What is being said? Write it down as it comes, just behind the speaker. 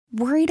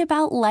Worried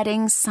about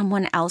letting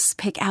someone else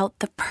pick out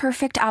the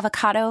perfect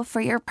avocado for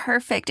your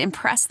perfect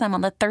impress them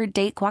on the third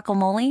date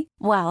guacamole?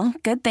 Well,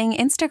 good thing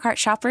Instacart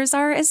shoppers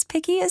are as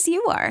picky as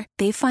you are.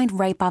 They find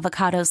ripe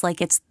avocados like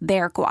it's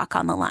their guac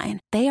on the line.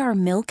 They are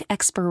milk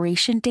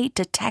expiration date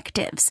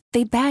detectives.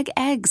 They bag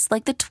eggs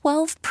like the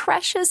 12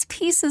 precious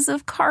pieces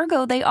of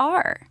cargo they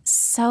are.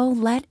 So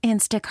let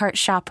Instacart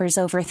shoppers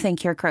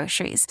overthink your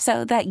groceries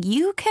so that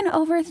you can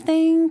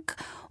overthink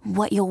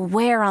what you'll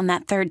wear on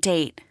that third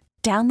date.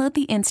 Download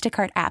the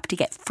Instacart app to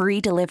get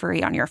free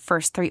delivery on your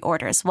first 3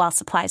 orders while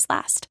supplies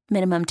last.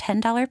 Minimum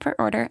 $10 per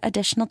order.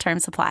 Additional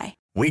terms apply.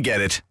 We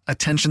get it.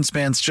 Attention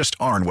spans just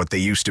aren't what they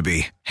used to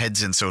be.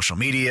 Heads in social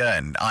media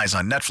and eyes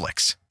on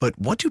Netflix. But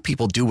what do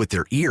people do with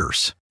their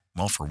ears?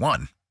 Well, for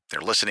one, they're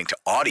listening to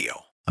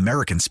audio.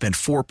 Americans spend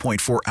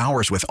 4.4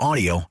 hours with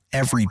audio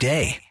every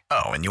day.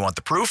 Oh, and you want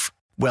the proof?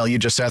 Well, you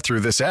just sat through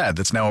this ad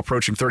that's now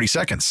approaching 30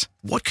 seconds.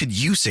 What could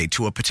you say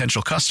to a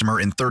potential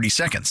customer in 30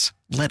 seconds?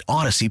 Let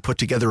Odyssey put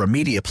together a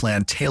media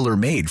plan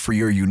tailor-made for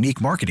your unique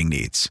marketing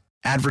needs.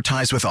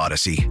 Advertise with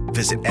Odyssey.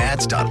 Visit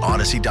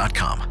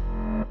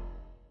ads.odyssey.com.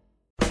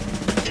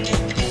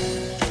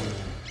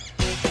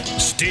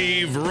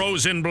 Steve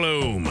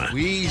Rosenblum.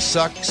 We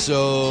suck,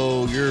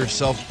 so your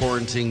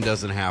self-quarantine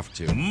doesn't have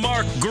to.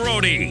 Mark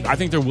Grody. I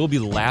think there will be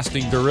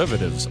lasting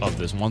derivatives of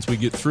this once we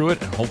get through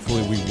it, and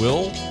hopefully we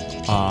will,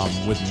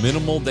 with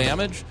minimal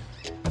damage,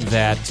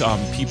 that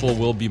people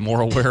will be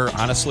more aware,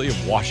 honestly,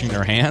 of washing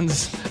their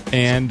hands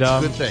and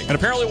good thing. And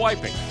apparently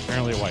wiping.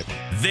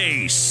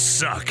 They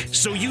suck,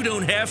 so you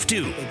don't have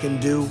to. They can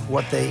do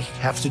what they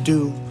have to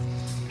do.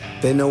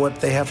 They know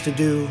what they have to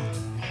do.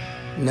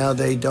 Now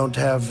they don't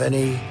have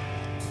any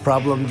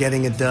problem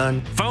getting it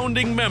done.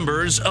 Founding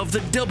members of the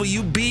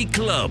WB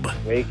Club.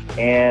 Wake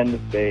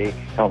and bake.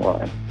 Come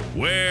on.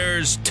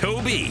 Where's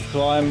Toby?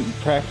 So I'm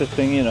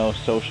practicing,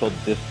 social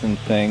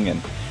distancing,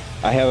 and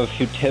I have a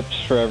few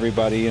tips for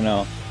everybody,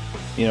 no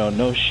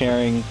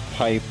sharing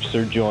pipes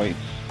or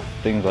joints,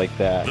 things like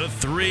that. The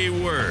 3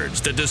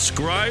 words that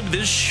describe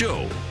this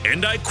show,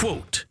 and I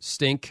quote,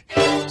 stink,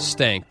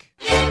 stank,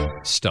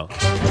 stunk.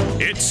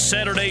 It's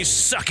Saturday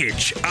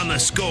Suckage on The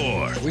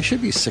Score. We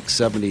should be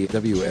 670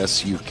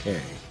 WSUK.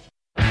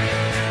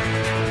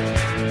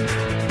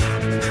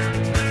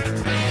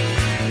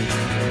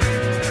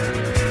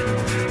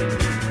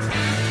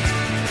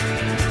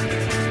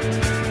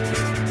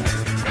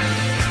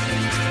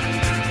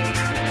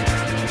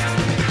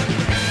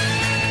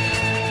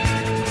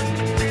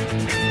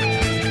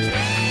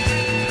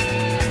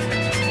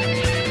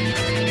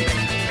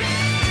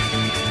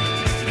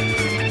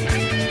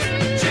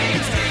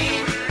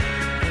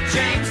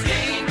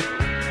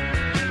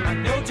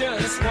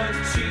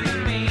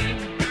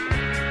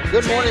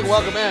 Good morning,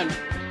 welcome in.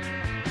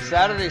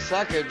 Saturday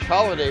Suckage,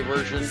 holiday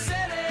version.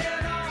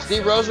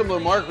 Steve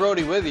Rosenblum, Mark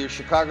Grody with you,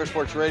 Chicago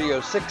Sports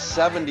Radio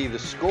 670 The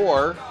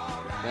Score.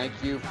 Thank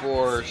you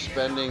for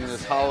spending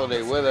this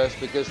holiday with us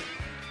because,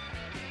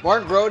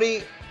 Mark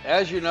Grody,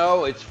 as you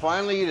know, it's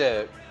finally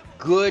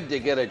good to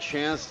get a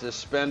chance to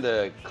spend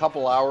a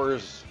couple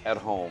hours at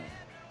home.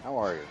 How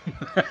are you?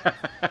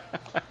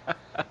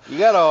 You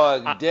got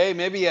a day,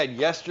 maybe you had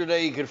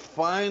yesterday, you could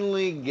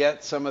finally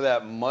get some of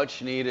that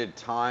much-needed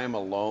time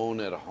alone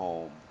at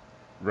home.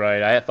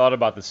 Right. I thought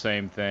about the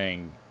same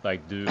thing.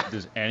 Like,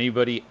 does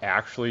anybody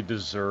actually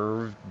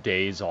deserve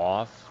days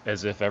off?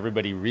 As if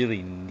everybody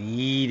really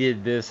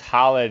needed this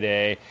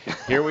holiday.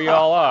 Here we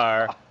all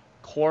are,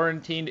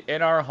 quarantined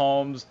in our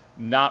homes,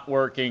 not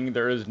working.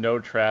 There is no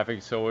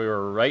traffic, so we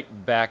were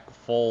right back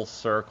full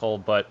circle.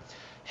 But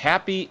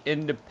happy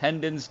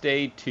Independence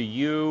Day to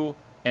you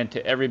and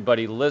to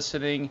everybody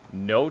listening.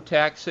 No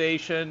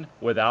taxation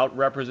without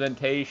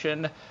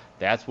representation.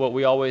 That's what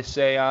we always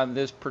say on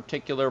this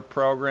particular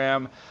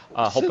program.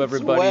 Hope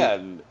everybody.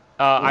 When?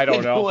 I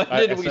don't know. When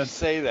did we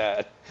say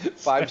that?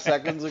 5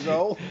 seconds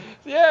ago?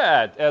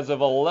 Yeah, as of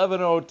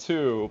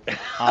 11:02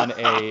 on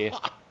a.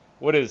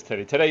 What is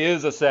today? Today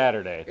is a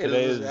Saturday.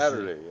 Today is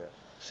Saturday.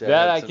 Yeah.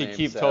 That I can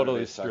keep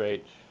totally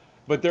straight.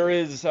 But there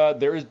is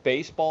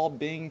baseball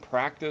being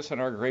practiced in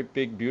our great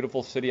big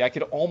beautiful city. I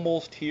could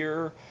almost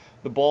hear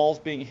the balls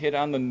being hit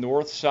on the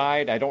north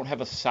side. I don't have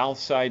a south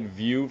side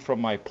view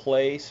from my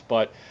place,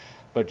 but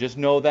just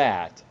know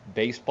that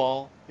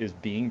baseball is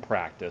being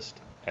practiced,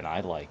 and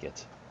I like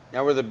it.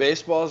 Now, were the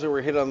baseballs that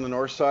were hit on the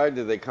north side,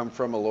 did they come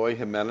from Eloy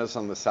Jimenez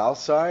on the south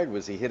side?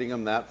 Was he hitting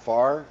them that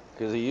far?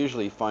 Because he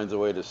usually finds a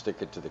way to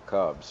stick it to the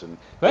Cubs. And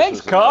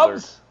thanks,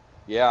 Cubs!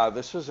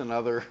 This was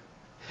another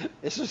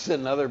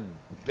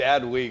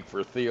bad week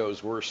for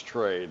Theo's worst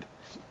trade.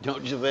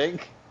 Don't you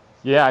think?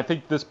 Yeah, I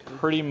think this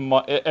pretty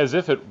much, as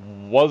if it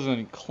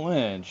wasn't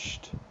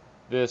clinched,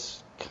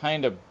 this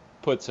kind of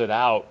puts it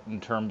out in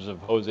terms of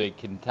Jose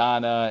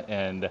Quintana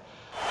and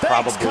Thanks,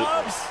 probably.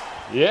 Cubs!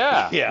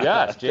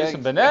 Yes,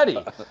 Jason Benetti.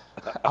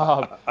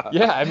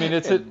 I mean,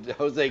 it's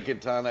Jose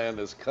Quintana and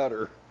his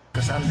cutter.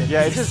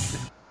 Yeah,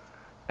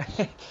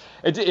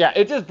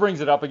 it just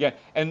brings it up again.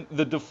 And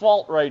the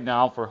default right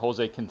now for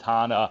Jose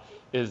Quintana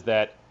is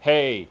that,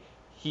 hey,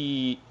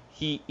 he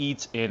he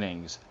eats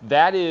innings.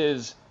 That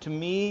is, to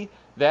me,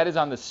 that is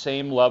on the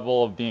same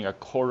level of being a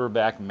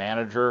quarterback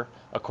manager,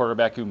 a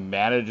quarterback who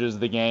manages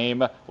the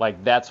game.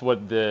 Like, that's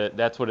what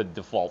it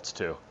defaults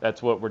to.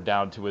 That's what we're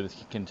down to with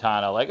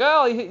Quintana. Like,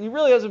 oh, he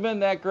really hasn't been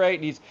that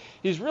great.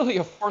 He's really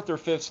a fourth or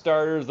fifth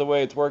starter is the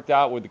way it's worked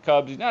out with the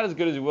Cubs. He's not as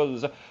good as he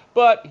was,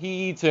 but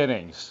he eats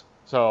innings.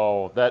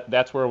 So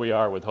that's where we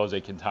are with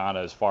Jose Quintana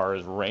as far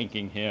as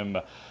ranking him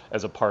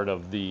as a part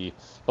of the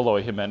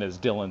Eloy Jimenez,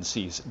 Dylan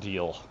Cease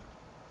deal.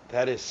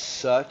 That is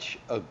such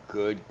a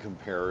good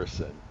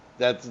comparison.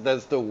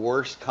 That's the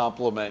worst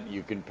compliment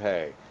you can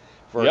pay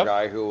for a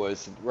guy who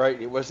was,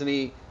 right, wasn't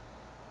he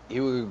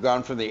would have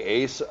gone from the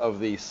ace of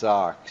the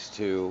Sox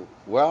to,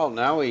 well,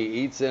 now he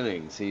eats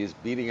innings. He's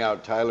beating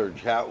out Tyler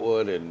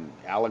Chatwood and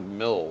Alec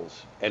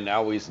Mills, and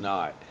now he's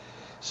not.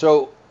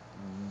 So,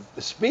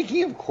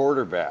 speaking of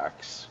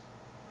quarterbacks,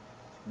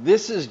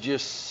 this is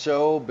just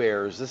so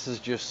Bears. This is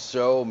just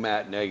so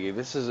Matt Nagy.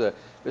 This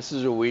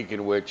is a week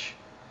in which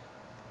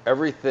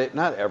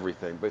not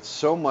everything, but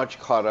so much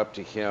caught up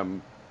to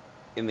him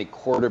in the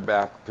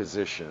quarterback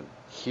position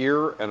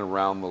here and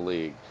around the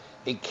league.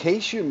 In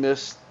case you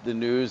missed the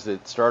news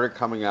that started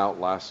coming out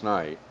last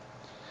night,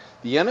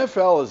 the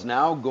NFL is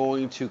now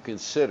going to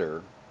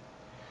consider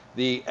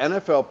the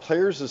NFL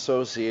Players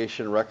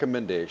Association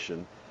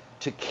recommendation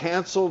to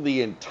cancel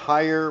the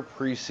entire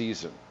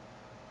preseason.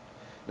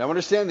 Now,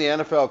 understand the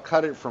NFL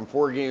cut it from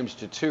 4 games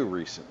to 2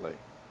 recently.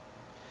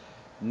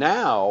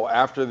 Now,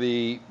 after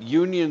the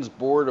union's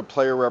board of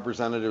player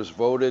representatives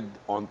voted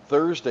on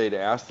Thursday to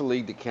ask the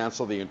league to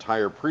cancel the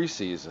entire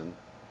preseason,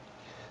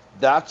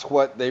 that's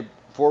what they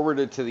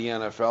forwarded to the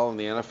NFL, and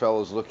the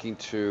NFL is looking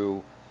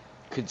to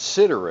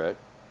consider it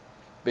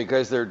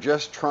because they're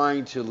just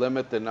trying to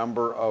limit the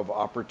number of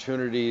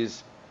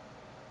opportunities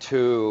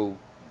to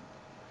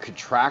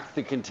contract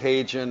the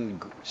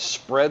contagion,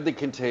 spread the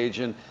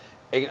contagion,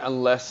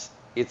 unless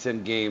it's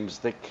in games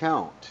that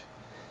count.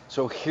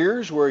 So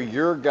here's where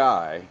your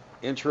guy,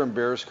 interim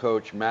Bears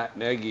coach Matt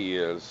Nagy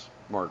is,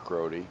 Mark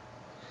Grote.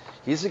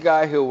 He's a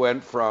guy who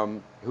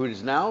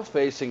is now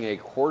facing a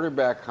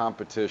quarterback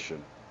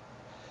competition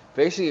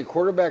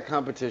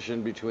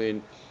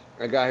between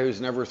a guy who's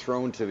never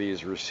thrown to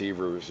these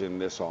receivers in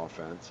this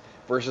offense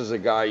versus a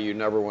guy you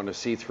never want to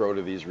see throw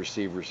to these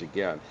receivers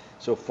again.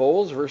 So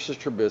Foles versus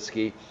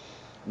Trubisky.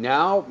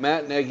 Now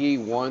Matt Nagy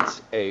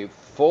wants a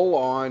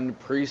full-on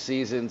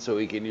preseason so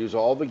he can use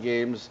all the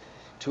games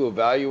to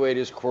evaluate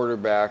his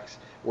quarterbacks,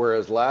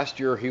 whereas last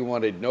year he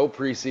wanted no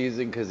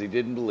preseason because he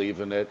didn't believe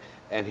in it,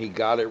 and he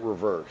got it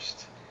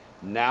reversed.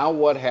 Now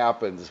what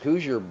happens?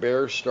 Who's your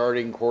Bears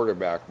starting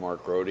quarterback,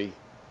 Mark Grote?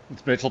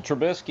 It's Mitchell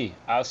Trubisky.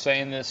 I was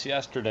saying this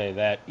yesterday,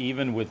 that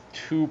even with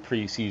 2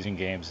 preseason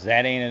games,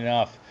 that ain't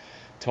enough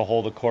to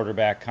hold a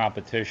quarterback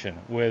competition.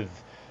 With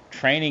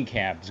training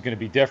camp, it's going to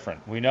be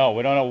different. We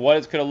don't know what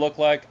it's going to look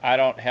like. I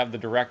don't have the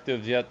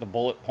directives yet, the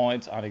bullet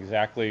points on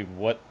exactly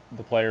what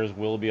the players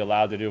will be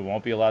allowed to do,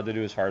 won't be allowed to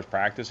do as far as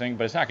practicing,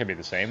 but it's not going to be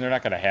the same. They're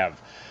not going to have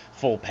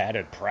full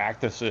padded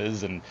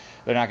practices, and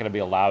they're not going to be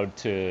allowed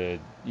to,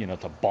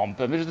 to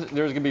bump. I mean,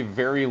 there's going to be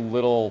very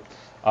little,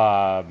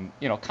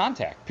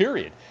 contact,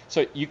 period.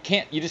 So you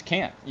just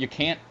can't. You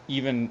can't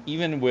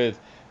even with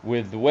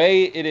the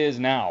way it is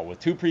now,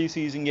 with 2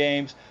 preseason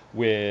games,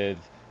 with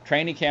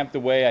training camp the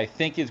way I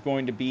think is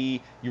going to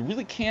be, you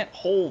really can't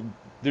hold.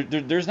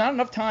 There's not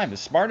enough time. As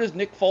smart as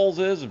Nick Foles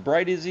is, as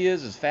bright as he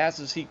is, as fast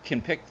as he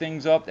can pick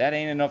things up, that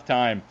ain't enough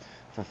time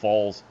for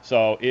Foles.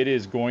 So it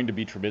is going to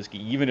be Trubisky,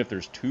 even if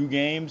there's 2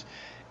 games.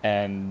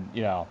 And,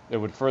 it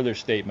would further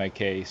state my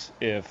case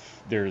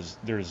if there's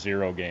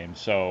 0 games.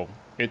 So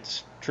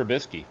it's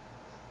Trubisky.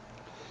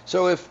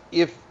 So if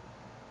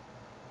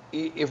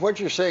what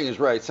you're saying is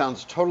right, it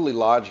sounds totally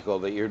logical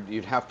that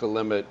you'd have to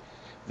limit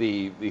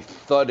the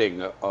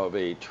thudding of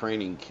a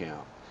training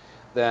camp,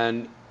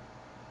 then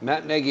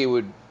Matt Nagy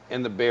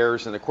and the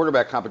Bears and the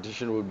quarterback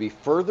competition would be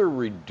further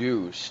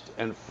reduced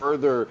and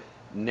further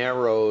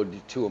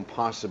narrowed to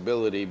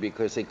impossibility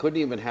because they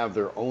couldn't even have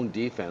their own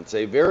defense,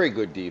 a very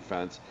good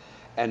defense,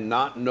 and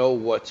not know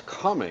what's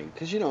coming.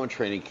 Because, in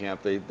training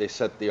camp, they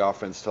set the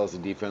offense, tells the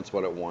defense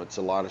what it wants.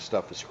 A lot of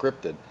stuff is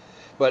scripted.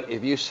 But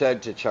if you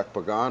said to Chuck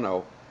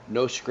Pagano,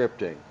 no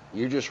scripting,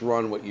 you just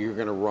run what you're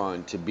going to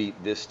run to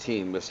beat this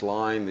team, this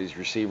line, these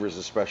receivers,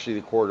 especially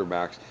the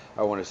quarterbacks.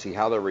 I want to see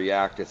how they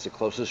react. It's the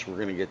closest we're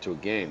going to get to a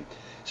game.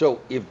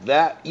 So if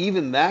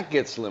even that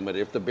gets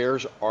limited, if the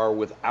Bears are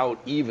without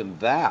even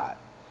that,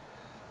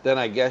 then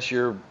I guess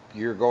you're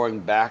going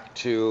back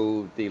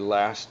to the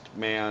last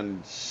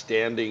man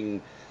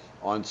standing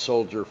on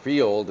Soldier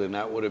Field, and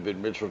that would have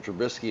been Mitchell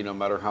Trubisky, no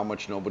matter how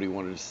much nobody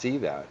wanted to see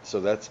that.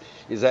 So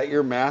is that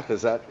your math?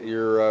 Is that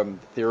your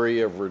theory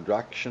of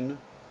reduction?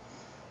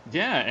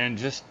 Yeah, and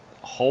just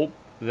hope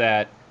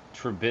that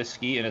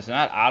Trubisky, and it's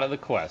not out of the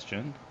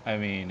question,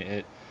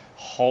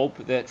 hope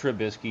that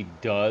Trubisky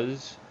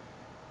does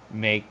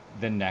make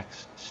the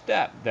next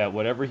step, that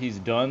whatever he's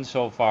done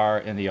so far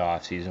in the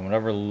offseason,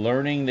 whatever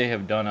learning they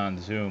have done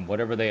on Zoom,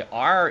 whatever they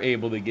are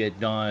able to get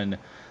done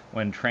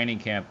when training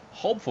camp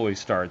hopefully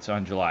starts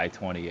on July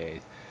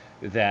 28th,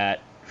 that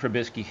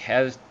Trubisky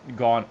has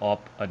gone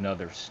up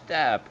another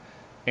step,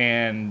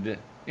 and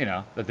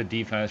that the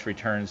defense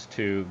returns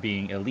to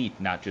being elite,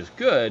 not just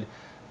good,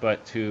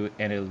 but to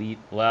an elite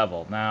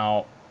level.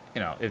 Now,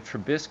 if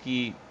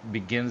Trubisky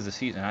begins the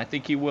season, I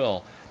think he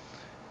will.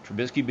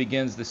 Trubisky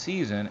begins the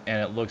season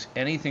and it looks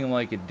anything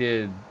like it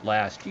did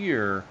last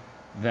year,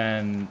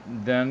 then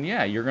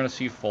yeah, you're going to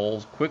see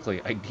Foles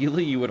quickly.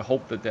 Ideally, you would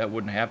hope that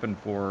wouldn't happen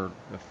for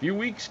a few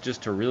weeks,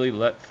 just to really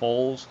let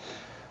Foles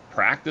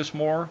practice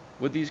more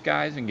with these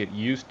guys and get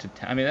used to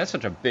that's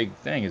such a big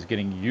thing, is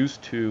getting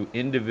used to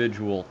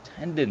individual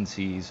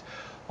tendencies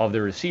of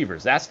the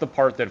receivers. That's the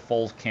part that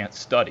Foles can't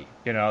study.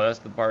 That's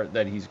the part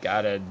that he's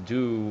got to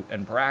do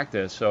and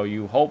practice. So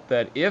you hope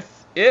that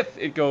if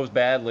it goes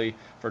badly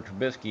for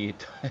Trubisky,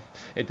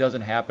 it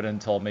doesn't happen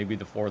until maybe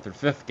the 4th or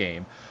 5th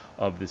game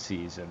of the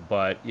season.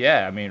 But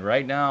yeah,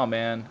 right now,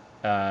 man,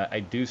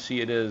 I do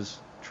see it as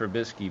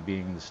Trubisky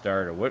being the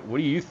starter. What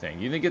do you think?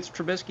 You think it's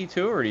Trubisky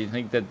too, or do you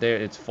think that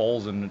it's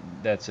Foles and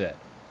that's it?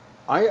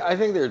 I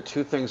think there are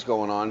two things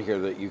going on here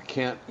that you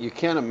can't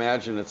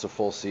imagine it's a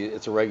full season.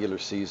 It's a regular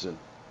season.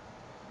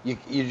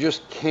 You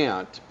just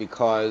can't,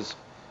 because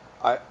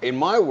in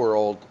my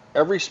world,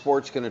 every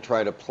sport's going to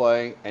try to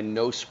play and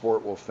no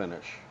sport will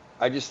finish.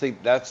 I just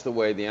think that's the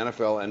way the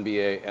NFL,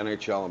 NBA,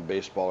 NHL, and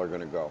baseball are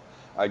going to go.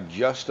 I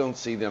just don't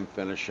see them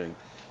finishing,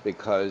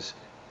 because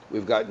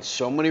we've gotten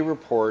so many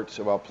reports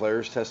about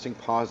players testing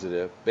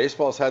positive.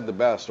 Baseball's had the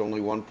best. Only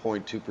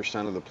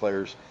 1.2% of the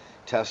players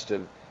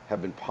tested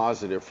have been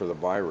positive for the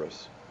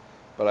virus.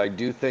 But I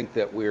do think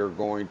that we're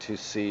going to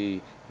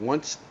see,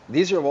 once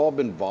these have all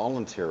been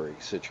voluntary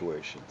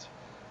situations,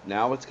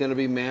 now it's going to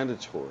be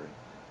mandatory.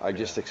 I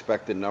just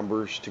expect the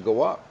numbers to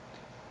go up.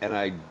 And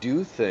I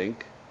do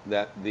think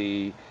that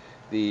the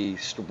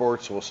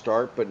sports will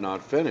start but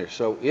not finish.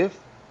 So if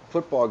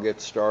football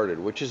gets started,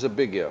 which is a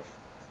big if,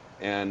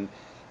 and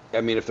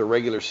if the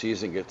regular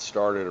season gets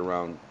started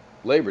around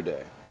Labor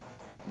Day,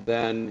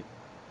 then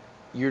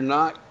you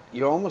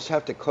almost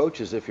have to coach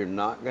as if you're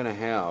not going to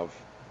have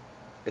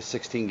a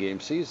 16-game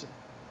season.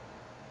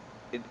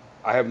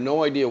 I have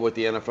no idea what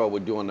the NFL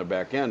would do on the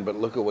back end, but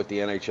look at what the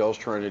NHL is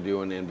trying to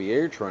do and the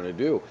NBA are trying to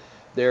do.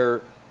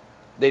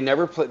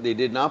 They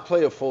did not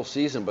play a full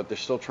season, but they're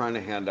still trying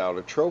to hand out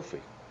a trophy.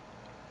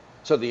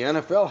 So the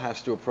NFL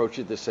has to approach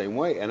it the same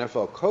way.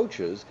 NFL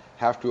coaches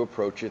have to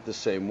approach it the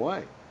same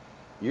way.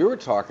 You were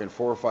talking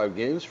 4 or 5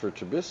 games for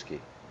Trubisky.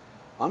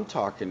 I'm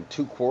talking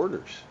 2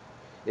 quarters.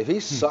 If he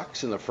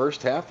sucks in the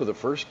first half of the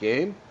first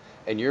game,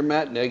 and you're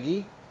Matt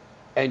Nagy,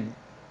 and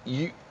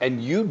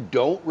you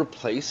don't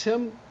replace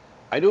him,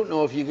 I don't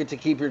know if you get to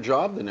keep your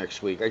job the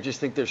next week. I just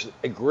think there's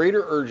a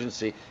greater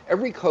urgency.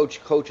 Every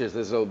coach coaches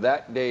as though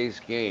that day's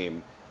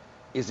game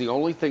is the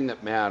only thing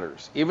that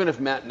matters. Even if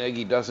Matt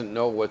Nagy doesn't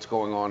know what's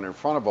going on in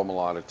front of him a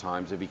lot of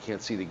times, if he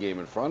can't see the game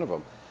in front of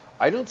him,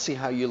 I don't see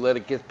how you let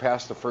it get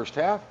past the first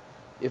half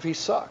if he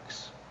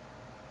sucks.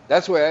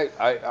 That's the way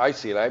I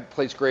see it. I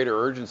place greater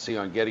urgency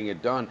on getting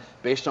it done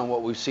based on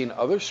what we've seen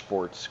other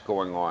sports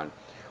going on.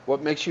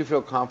 What makes you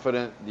feel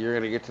confident you're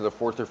going to get to the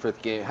 4th or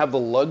 5th game, have the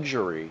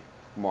luxury,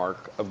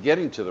 Mark, of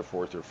getting to the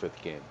 4th or 5th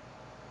game?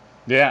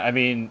 Yeah,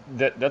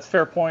 that's a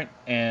fair point.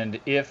 And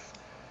if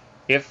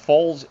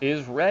Foles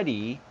is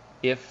ready,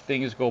 if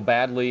things go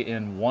badly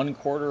in one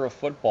quarter of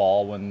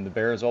football, when the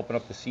Bears open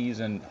up the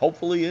season,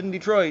 hopefully in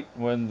Detroit,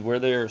 where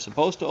they're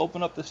supposed to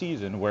open up the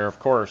season, where, of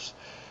course,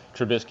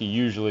 Trubisky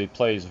usually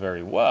plays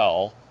very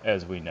well,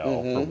 as we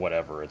know, for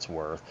whatever it's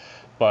worth.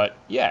 But,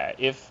 yeah,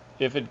 if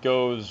it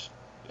goes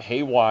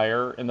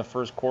haywire in the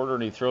first quarter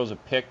and he throws a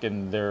pick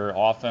and their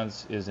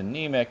offense is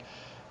anemic,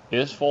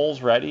 is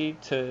Foles ready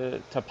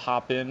to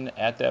pop in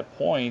at that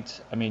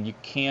point? You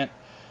can't.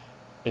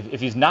 If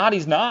he's not,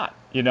 he's not.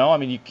 You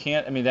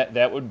can't.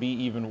 That would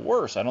be even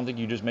worse. I don't think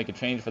you just make a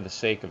change for the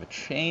sake of a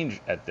change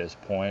at this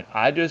point.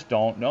 I just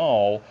don't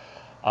know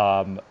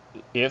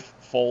if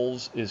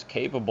Foles is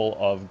capable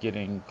of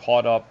getting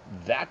caught up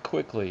that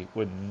quickly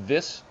with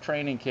this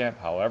training camp,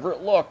 however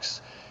it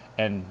looks.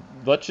 And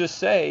let's just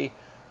say,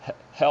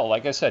 hell,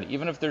 like I said,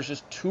 even if there's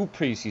just 2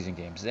 preseason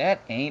games,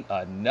 that ain't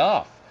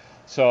enough.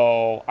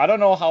 So I don't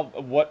know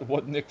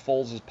what Nick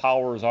Foles'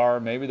 powers are.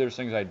 Maybe there's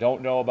things I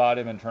don't know about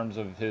him in terms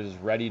of his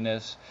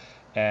readiness,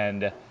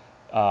 and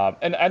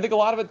I think a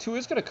lot of it too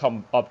is going to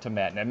come up to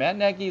Matt. Now Matt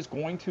Nagy is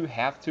going to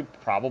have to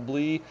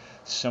probably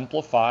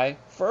simplify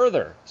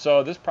further.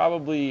 So this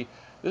probably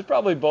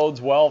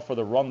bodes well for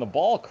the run the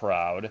ball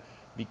crowd,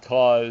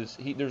 because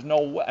there's no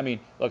way.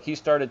 Look, he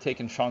started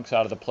taking chunks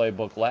out of the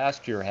playbook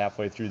last year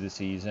halfway through the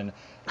season,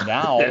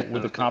 Now,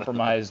 with the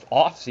compromised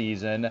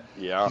offseason,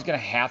 he's going to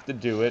have to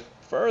do it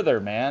further,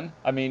 man.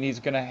 I mean, he's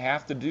going to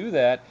have to do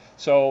that.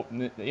 So,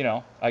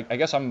 I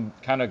guess I'm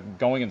kind of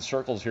going in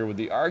circles here with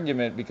the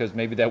argument because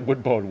maybe that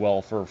would bode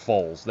well for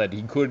Foles, that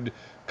he could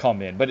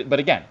come in. But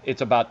again,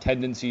 it's about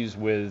tendencies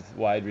with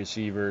wide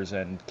receivers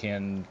and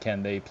can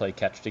they play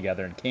catch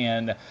together,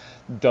 and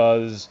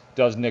does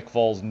Nick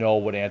Foles know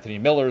what Anthony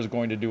Miller is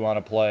going to do on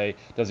a play?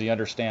 Does he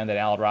understand that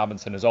Allen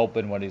Robinson is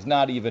open when he's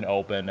not even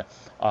open?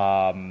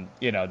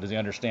 Does he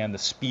understand the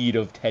speed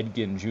of Ted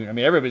Ginn Jr.? I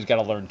mean, everybody's got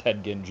to learn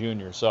Ted Ginn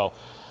Jr. So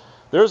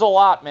there's a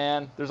lot,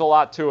 man. There's a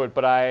lot to it,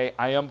 but I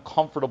am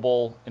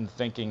comfortable in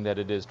thinking that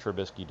it is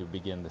Trubisky to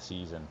begin the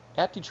season.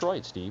 At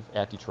Detroit, Steve.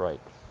 At Detroit.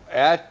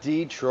 At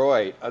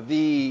Detroit. And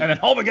then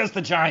home against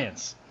the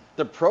Giants.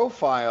 The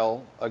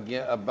profile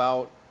again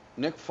about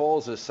Nick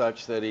Foles is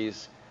such that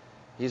he's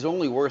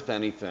only worth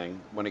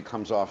anything when he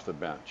comes off the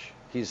bench.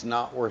 He's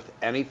not worth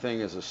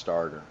anything as a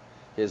starter.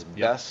 His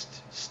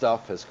best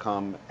stuff has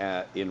come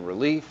in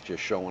relief,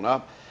 just showing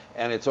up,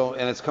 and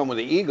it's come with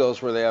the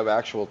Eagles where they have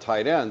actual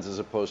tight ends as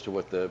opposed to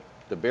what the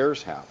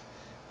Bears have.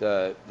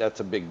 That's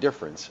a big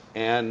difference.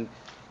 And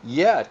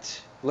yet,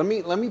 let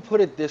me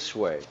put it this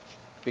way,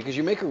 because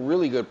you make a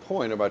really good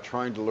point about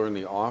trying to learn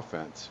the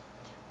offense.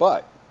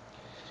 But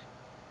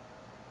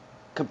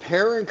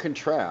compare and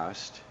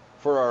contrast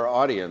for our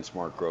audience,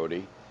 Mark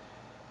Grote,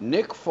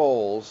 Nick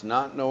Foles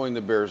not knowing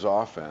the Bears'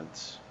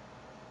 offense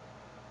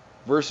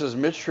versus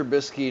Mitch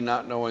Trubisky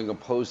not knowing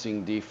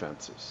opposing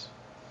defenses.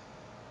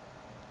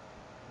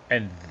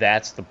 And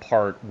that's the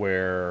part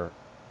where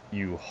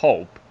you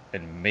hope,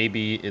 and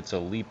maybe it's a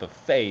leap of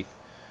faith,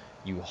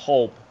 you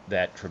hope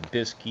that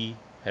Trubisky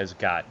has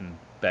gotten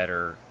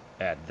better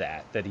at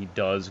that he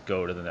does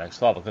go to the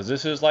next level. Because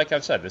this is, like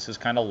I've said, this is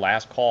kind of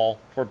last call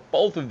for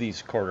both of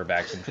these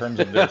quarterbacks in terms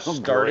of their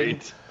starting.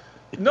 Great.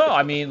 No,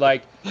 I mean,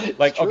 like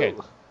okay,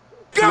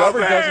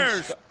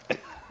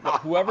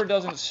 whoever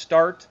doesn't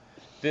start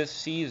this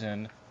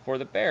season for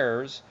the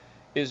Bears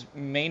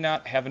may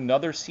not have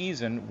another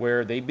season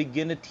where they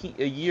begin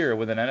a year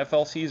with an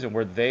NFL season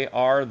where they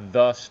are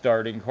the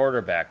starting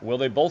quarterback. Will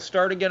they both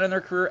start again in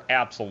their career?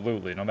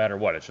 Absolutely, no matter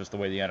what. It's just the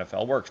way the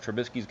NFL works.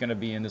 Trubisky's going to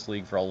be in this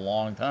league for a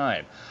long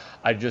time.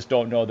 I just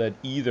don't know that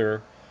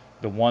either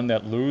the one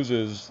that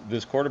loses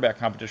this quarterback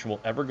competition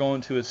will ever go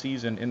into a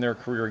season in their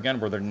career again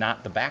where they're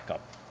not the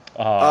backup.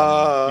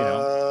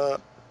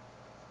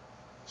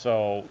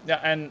 So,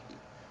 yeah, and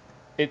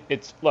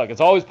it's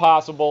always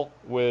possible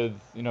with,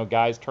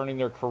 guys turning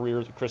their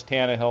careers. Chris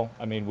Tannehill.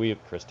 I mean,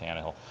 Chris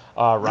Tannehill.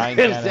 Ryan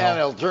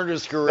Tannehill turned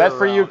his career That's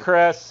for around. you,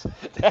 Chris.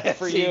 That's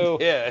for you.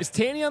 Is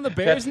Tanny on the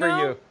Bears That's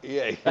now? for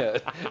you. Yeah.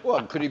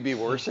 Well, could he be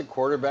worse at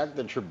quarterback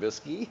than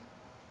Trubisky?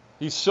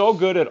 He's so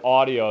good at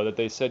audio that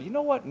they said, you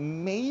know what,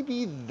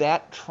 maybe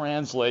that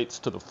translates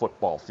to the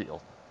football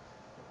field.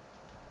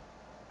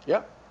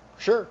 Yeah,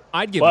 sure.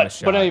 I'd give him a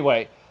shot. But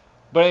anyway,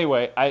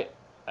 I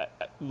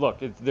look,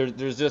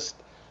 there's just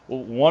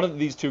one of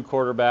these two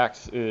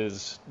quarterbacks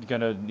is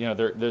gonna,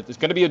 it's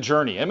gonna be a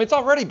journey. I mean, it's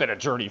already been a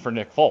journey for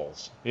Nick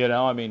Foles.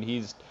 I mean,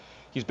 he's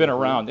been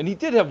around, and he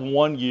did have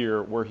 1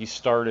 year where he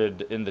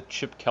started in the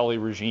Chip Kelly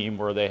regime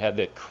where they had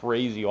that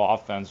crazy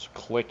offense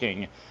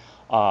clicking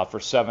for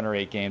 7 or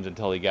 8 games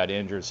until he got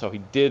injured. So he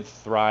did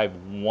thrive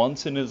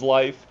once in his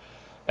life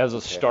as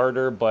a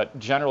starter, but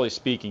generally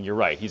speaking, you're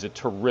right. He's a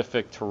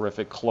terrific,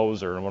 terrific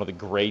closer and one of the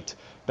great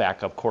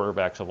backup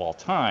quarterbacks of all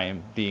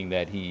time, being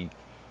that he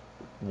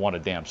won a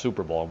damn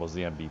Super Bowl and was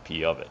the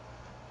MVP of it.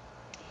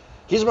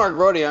 He's Mark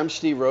Grote. I'm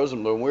Steve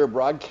Rosenbloom. We're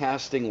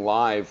broadcasting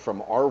live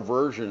from our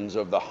versions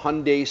of the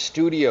Hyundai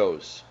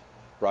Studios,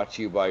 brought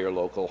to you by your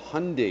local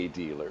Hyundai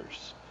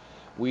dealers.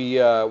 We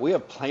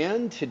have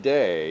planned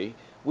today.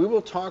 We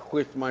will talk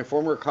with my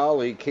former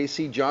colleague,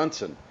 Casey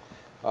Johnson.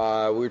 We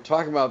were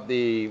talking about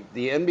the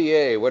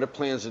NBA, what it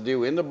plans to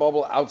do in the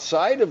bubble,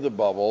 outside of the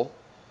bubble.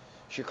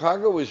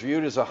 Chicago was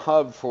viewed as a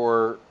hub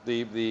for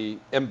the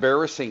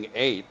embarrassing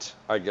 8,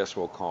 I guess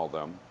we'll call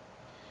them,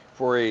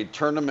 for a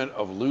tournament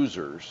of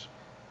losers.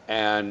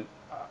 And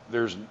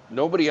there's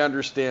nobody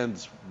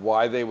understands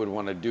why they would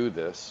want to do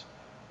this,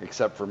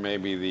 except for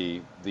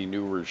maybe the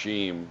new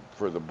regime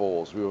for the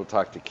Bulls. We will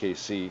talk to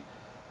KC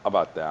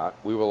about that.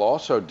 We will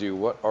also do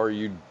What Are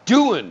You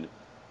Doing,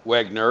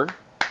 Wagner?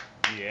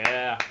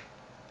 Yeah.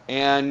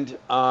 And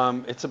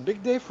it's a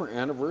big day for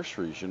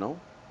anniversaries,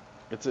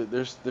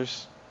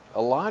 There's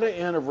a lot of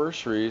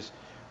anniversaries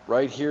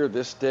right here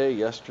this day,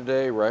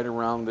 yesterday, right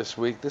around this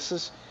week. This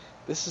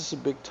is a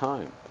big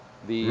time.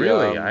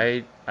 Really?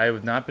 I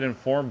have not been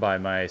informed by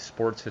my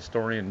sports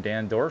historian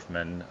Dan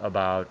Dorfman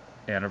about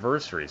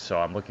anniversaries, so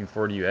I'm looking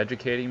forward to you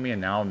educating me,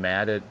 and now I'm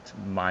mad at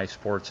my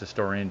sports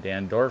historian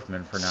Dan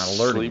Dorfman for not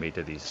alerting me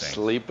to these things.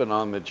 Sleeping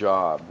on the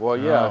job. Well,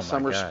 yeah,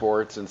 some are God.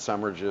 sports and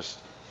some are just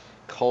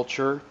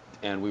culture,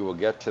 and we will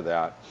get to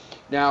that.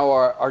 Now,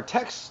 our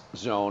text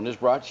zone is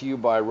brought to you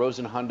by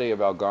Rosen Hyundai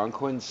of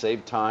Algonquin.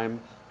 Save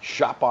time.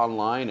 Shop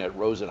online at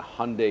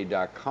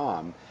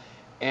rosenhyundai.com.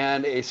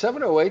 And a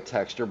 708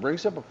 texter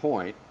brings up a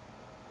point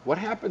What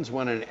happens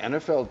when an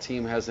NFL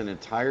team has an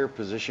entire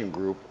position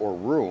group or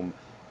room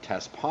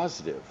test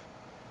positive?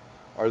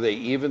 Are they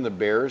even the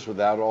Bears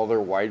without all their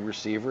wide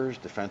receivers,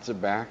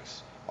 defensive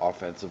backs,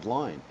 offensive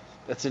line?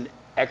 That's an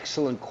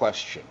excellent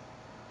question.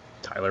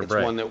 Tyler It's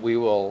Bray. one that we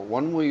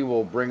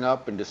will bring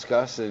up and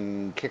discuss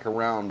and kick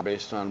around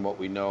based on what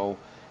we know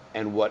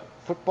and what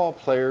football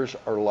players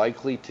are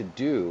likely to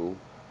do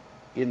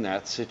in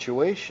that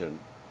situation.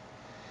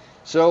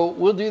 So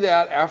we'll do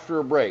that after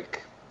a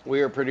break.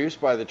 We are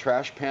produced by the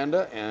Trash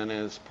Panda, and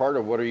as part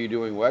of What Are You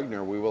Doing,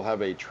 Wegner, we will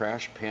have a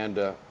Trash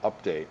Panda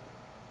update.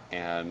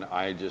 And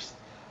I just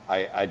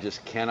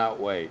cannot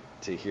wait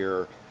to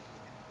hear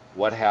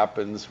what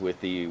happens with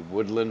the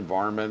woodland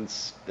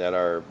varmints that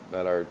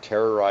are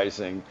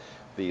terrorizing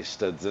the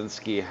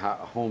Studzinski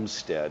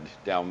homestead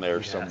down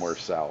there somewhere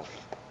south.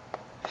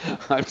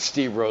 I'm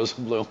Steve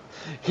Rosenblum.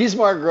 He's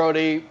Mark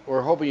Grody.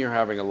 We're hoping you're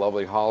having a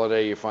lovely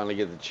holiday. You finally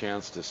get the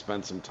chance to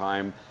spend some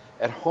time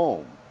at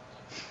home.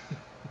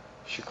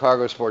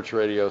 Chicago Sports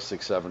Radio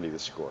 670 The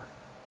Score.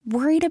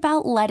 Worried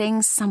about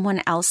letting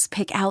someone else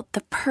pick out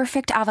the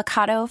perfect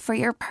avocado for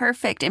your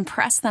perfect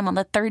impress them on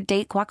the third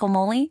date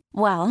guacamole?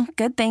 Well,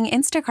 good thing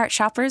Instacart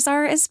shoppers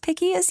are as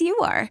picky as you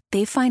are.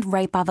 They find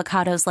ripe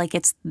avocados like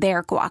it's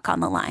their guac on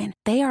the line.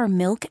 They are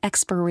milk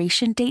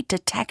expiration date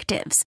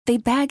detectives. They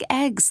bag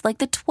eggs like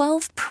the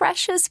 12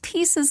 precious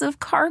pieces of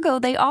cargo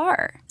they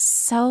are.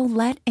 So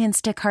let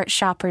Instacart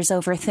shoppers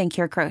overthink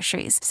your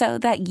groceries so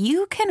that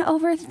you can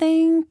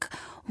overthink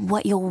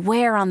what you'll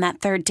wear on that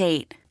third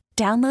date.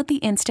 Download the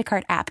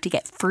Instacart app to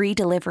get free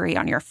delivery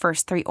on your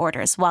first 3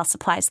 orders while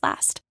supplies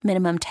last.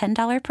 Minimum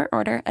 $10 per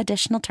order.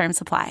 Additional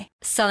terms apply.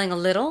 Selling a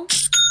little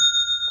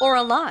or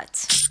a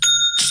lot?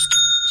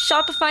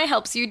 Shopify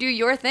helps you do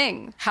your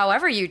thing,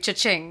 however you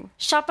cha-ching.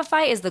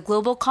 Shopify is the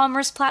global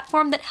commerce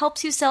platform that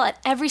helps you sell at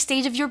every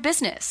stage of your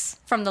business.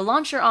 From the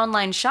launch your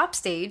online shop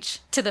stage,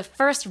 to the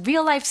first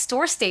real-life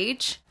store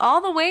stage,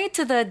 all the way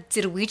to the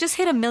did we just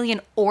hit 1 million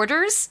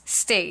orders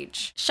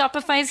stage.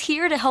 Shopify is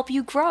here to help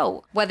you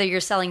grow. Whether you're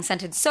selling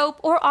scented soap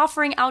or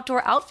offering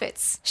outdoor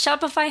outfits,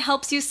 Shopify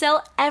helps you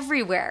sell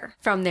everywhere.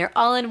 From their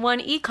all-in-one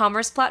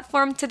e-commerce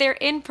platform to their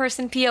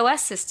in-person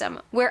POS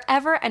system,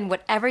 wherever and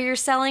whatever you're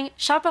selling,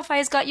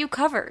 Shopify's got you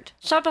covered.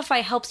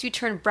 Shopify helps you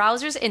turn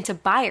browsers into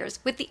buyers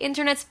with the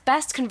internet's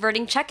best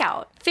converting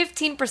checkout.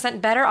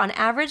 15% better on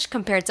average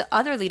compared to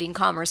other leading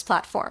commerce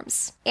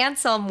platforms. And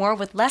sell more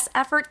with less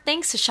effort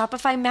thanks to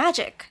Shopify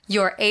Magic,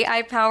 your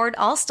AI-powered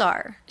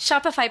all-star.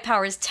 Shopify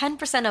powers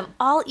 10% of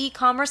all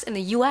e-commerce in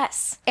the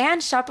US.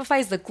 And Shopify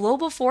is the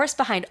global force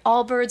behind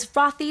Allbirds,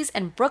 Rothy's,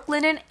 and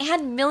Brooklinen,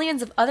 and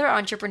millions of other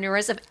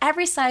entrepreneurs of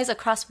every size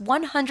across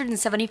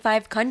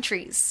 175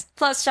 countries.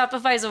 Plus,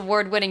 Shopify's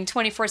award-winning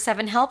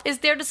 24/7 help is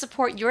there to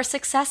support your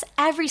success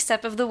every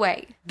step of the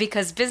way.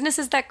 Because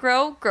businesses that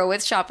grow, grow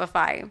with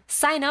Shopify.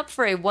 Sign up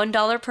for a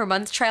 $1 per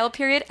month trial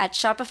period at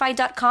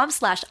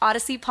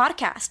shopify.com/Odyssey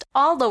Podcast,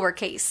 all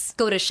lowercase.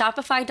 Go to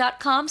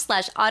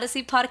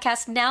shopify.com/Odyssey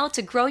Podcast now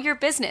to grow your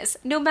business,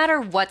 no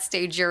matter what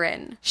stage you're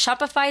in.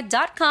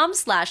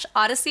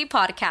 Shopify.com/Odyssey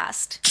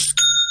Podcast.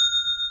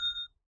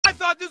 I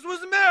thought this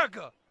was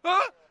America.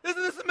 Huh?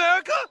 Isn't this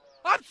America?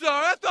 I'm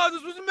sorry, I thought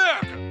this was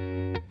America.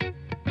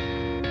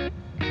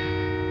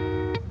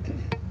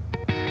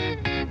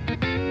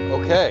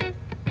 Okay,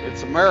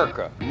 it's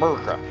America.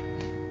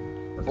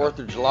 4th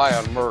of July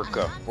on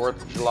America.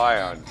 4th of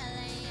July on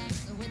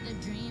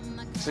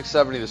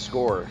 670 The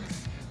Score,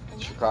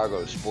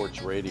 Chicago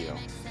Sports Radio.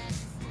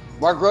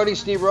 Mark Grody,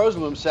 Steve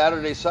Rosenblum,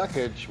 Saturday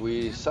Suckage.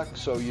 We suck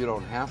so you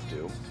don't have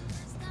to.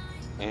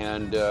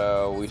 And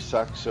we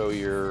suck so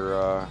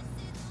you're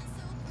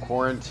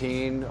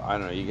quarantined. I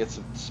don't know, you get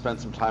to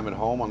spend some time at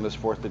home on this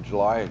 4th of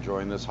July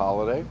enjoying this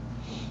holiday.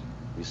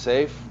 Be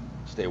safe,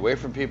 stay away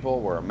from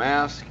people, wear a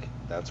mask.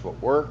 That's what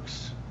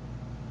works.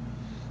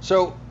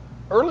 So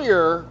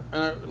earlier,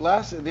 at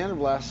the end of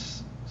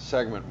last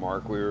segment,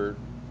 Mark, a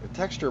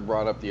texter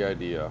brought up the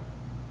idea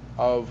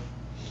of,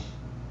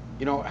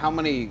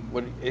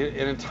 when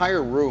an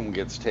entire room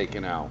gets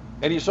taken out.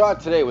 And you saw it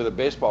today with a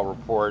baseball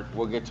report.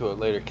 We'll get to it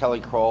later. Kelly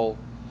Kroll,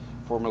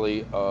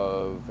 formerly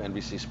of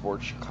NBC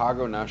Sports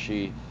Chicago. Now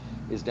she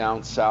is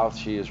down south.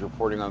 She is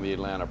reporting on the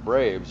Atlanta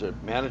Braves.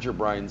 Manager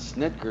Brian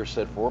Snitker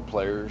said 4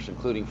 players,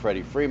 including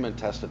Freddie Freeman,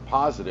 tested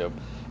positive,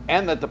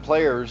 and that the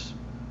players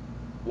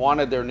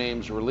wanted their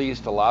names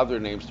released, allowed their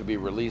names to be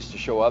released to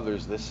show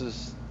others this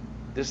is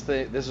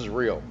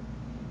real.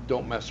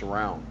 Don't mess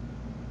around.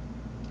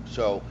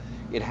 So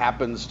it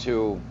happens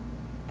to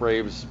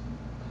Braves'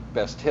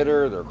 best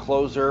hitter, their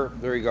closer.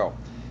 There you go.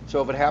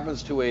 So if it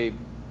happens to a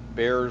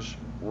Bears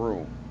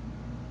room,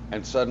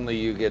 and suddenly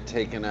you get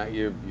taken out,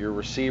 your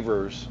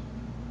receivers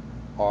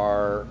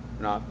are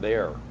not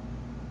there.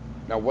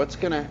 Now what's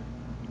gonna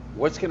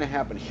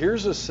happen?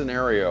 Here's a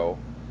scenario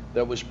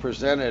that was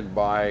presented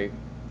by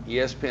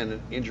ESPN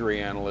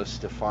injury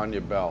analyst Stefania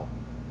Bell,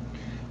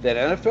 that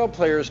NFL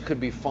players could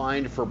be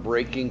fined for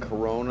breaking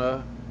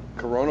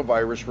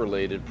coronavirus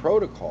related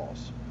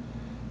protocols.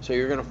 So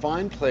you're going to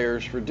fine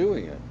players for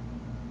doing it.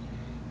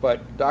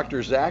 But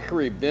Dr.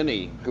 Zachary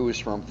Binney, who is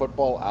from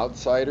Football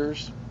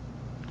Outsiders,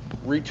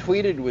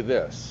 retweeted with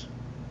this,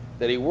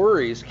 that he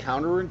worries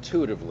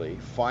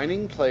counterintuitively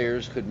fining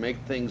players could make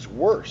things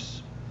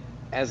worse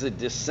as it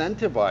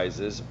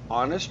disincentivizes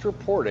honest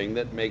reporting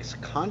that makes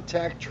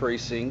contact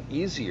tracing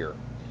easier.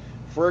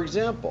 For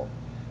example,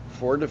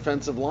 4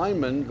 defensive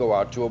linemen go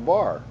out to a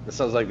bar. This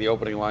sounds like the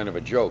opening line of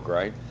a joke,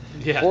 right?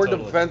 Yeah, 4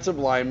 totally. defensive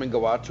linemen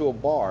go out to a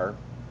bar,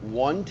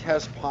 1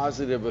 tests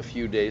positive a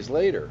few days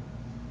later.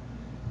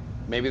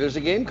 Maybe there's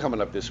a game coming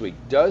up this week.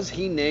 Does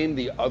he name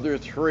the other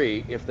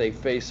 3 if they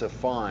face a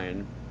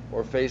fine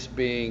or face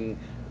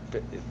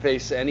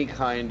any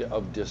kind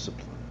of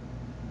discipline?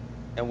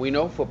 And we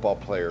know football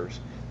players,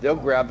 they'll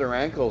grab their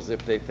ankles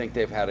if they think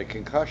they've had a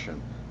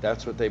concussion.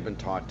 That's what they've been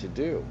taught to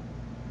do.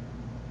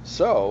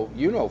 So,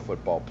 you know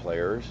football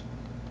players.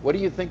 What do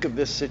you think of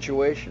this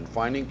situation?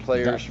 Finding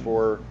players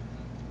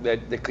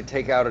that could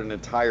take out an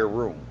entire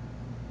room.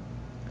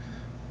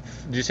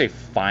 Did you say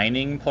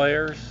fining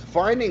players?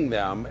 Finding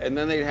them, and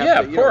then they'd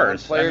have to, of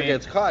course. When a player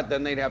gets caught,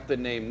 then they'd have to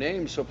name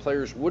names, so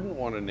players wouldn't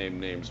want to name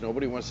names.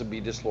 Nobody wants to be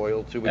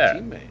disloyal to a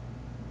teammate.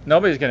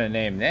 Nobody's going to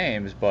name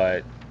names,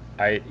 but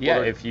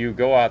if you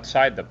go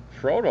outside the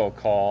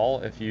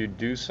protocol, if you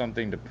do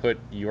something to put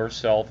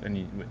yourself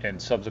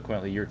and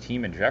subsequently your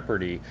team in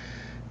jeopardy,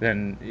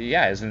 then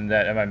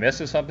am I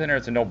missing something, or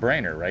it's a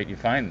no-brainer, right? You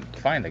find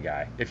the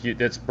guy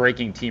that's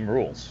breaking team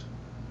rules.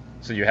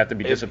 So you have to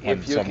be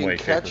disciplined in some way,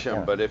 shape, or form. If you can catch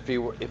him, but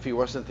if he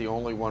wasn't the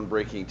only one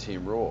breaking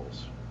team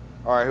rules.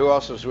 All right, who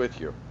else was with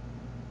you?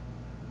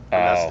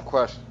 And that's the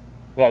question.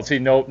 Well, see,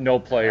 no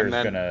player is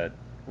going to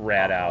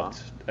rat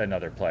out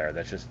another player.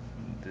 That's just,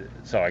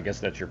 so I guess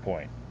that's your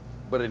point.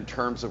 But in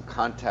terms of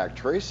contact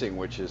tracing,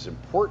 which is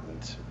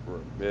important,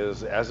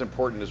 is as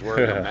important as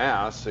wearing a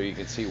mask, so you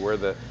can see where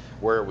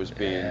it was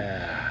being.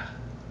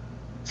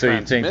 So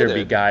you think there'd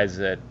be guys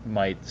that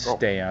might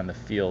stay on the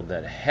field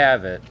that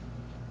have it?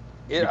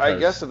 I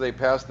guess if they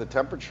pass the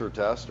temperature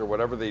test or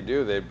whatever they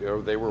do,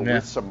 they were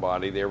with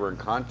somebody, they were in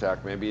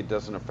contact. Maybe it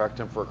doesn't affect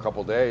them for a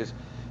couple days.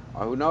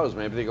 Who knows?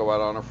 Maybe they go out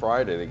on a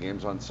Friday. The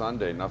game's on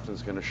Sunday.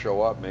 Nothing's going to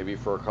show up. Maybe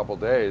for a couple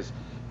days,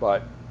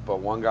 but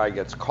one guy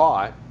gets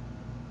caught,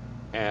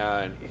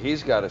 and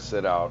he's got to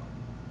sit out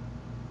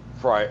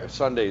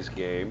Sunday's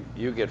game.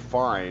 You get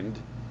fined,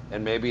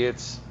 and maybe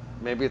it's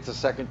a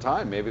second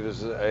time. Maybe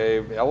there's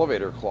a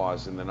elevator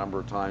clause in the number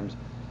of times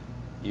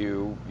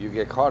you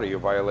get caught or you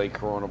violate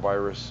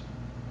coronavirus.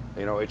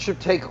 It should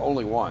take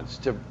only once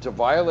to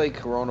violate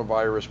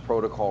coronavirus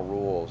protocol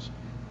rules.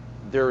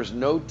 There's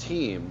no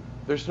team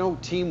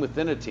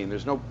within a team.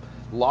 There's no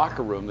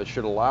locker room that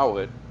should allow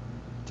it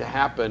to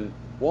happen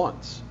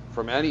once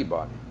from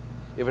anybody.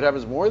 If it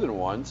happens more than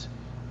once,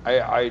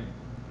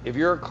 if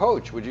you're a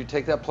coach, would you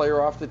take that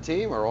player off the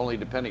team, or only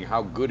depending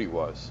how good he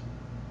was?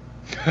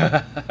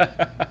 I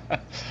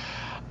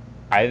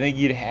think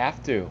you'd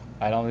have to.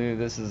 I don't think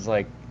this is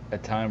like a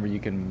time where you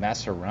can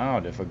mess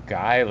around. If a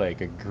guy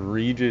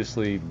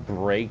egregiously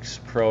breaks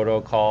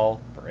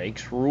protocol,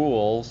 breaks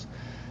rules,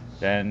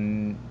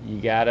 then you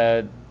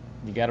gotta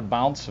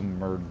bounce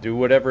him or do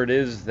whatever it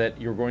is that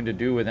you're going to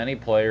do with any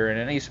player in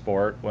any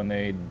sport when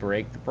they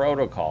break the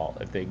protocol.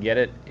 If they get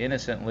it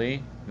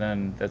innocently,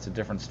 then that's a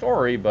different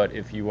story. But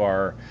if you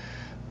are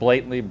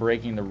blatantly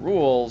breaking the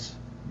rules,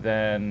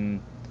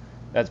 then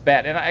that's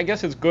bad. And I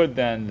guess it's good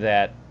then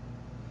that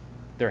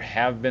there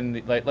have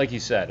been, like you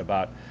said,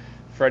 about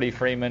Freddie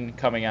Freeman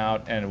coming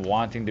out and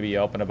wanting to be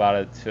open about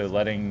it, to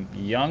letting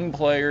young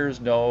players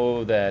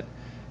know that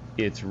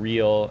it's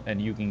real and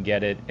you can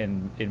get it,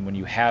 and when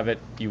you have it,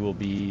 you will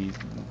be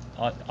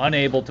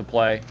unable to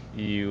play.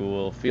 You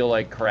will feel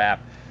like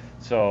crap.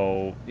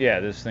 So,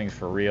 this thing's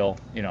for real.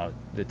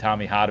 The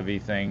Tommy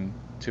Hotovy thing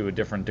to a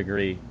different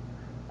degree.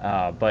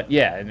 But,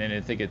 and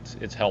I think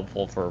it's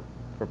helpful for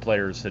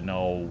players to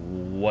know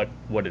what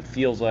it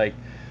feels like,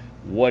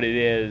 what it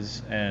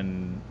is,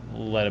 and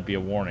let it be a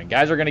warning.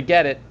 Guys are going to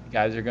get it,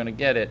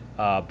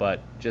 but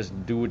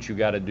just do what you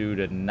got to do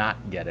to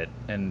not get it.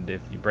 And if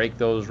you break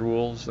those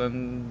rules,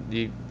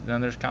 then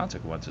there's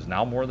consequences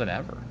now more than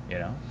ever.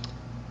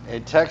 A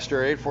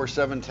texter,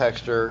 847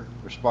 texter,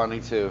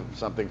 responding to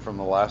something from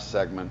the last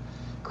segment.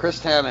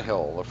 Chris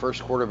Tannehill, the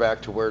first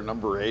quarterback to wear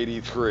number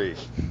 83.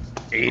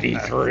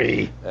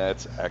 83.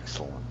 That's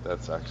excellent.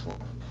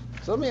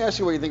 So let me ask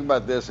you what you think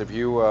about this. If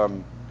you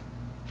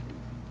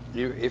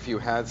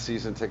had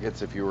season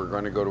tickets, if you were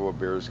going to go to a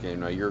Bears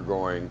game, now you're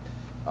going,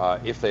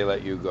 if they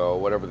let you go,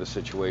 whatever the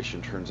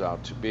situation turns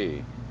out to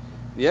be.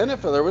 The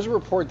NFL, there was a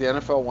report the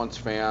NFL wants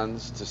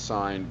fans to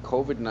sign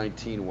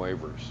COVID-19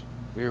 waivers.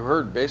 We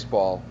heard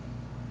baseball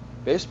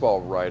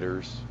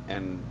writers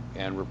and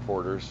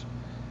reporters,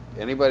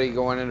 anybody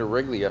going into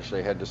Wrigley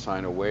yesterday had to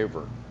sign a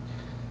waiver.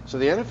 So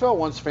the NFL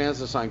wants fans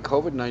to sign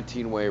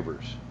COVID-19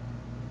 waivers.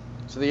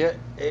 So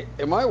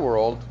in my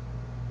world,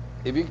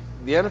 the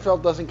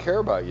NFL doesn't care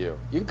about you.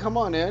 You can come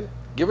on in,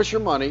 give us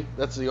your money.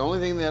 That's the only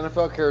thing the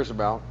NFL cares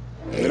about.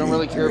 They don't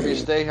really care if you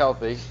stay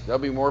healthy. There'll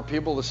be more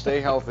people to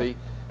stay healthy.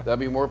 There'll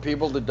be more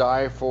people to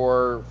die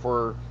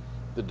for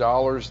the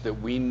dollars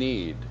that we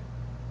need.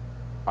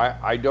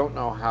 I don't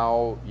know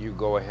how you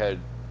go ahead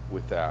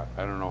with that.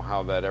 I don't know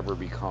how that ever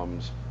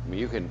becomes. I mean,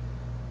 you can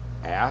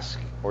ask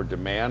or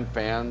demand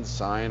fans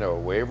sign a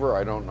waiver.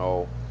 I don't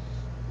know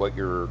what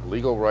your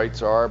legal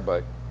rights are,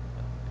 but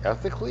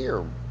ethically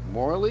or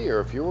morally, or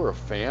if you were a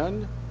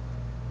fan,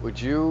 would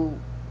you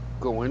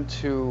go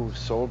into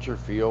Soldier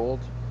Field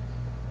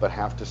but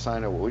have to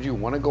sign would you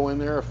want to go in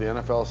there if the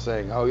NFL is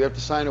saying, oh, you have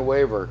to sign a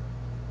waiver,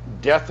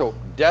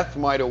 death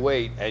might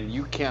await and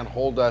you can't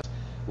hold us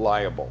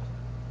liable?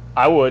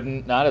 I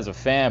wouldn't, not as a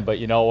fan, but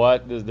you know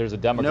what? There's a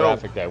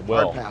demographic that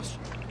will. Hard pass.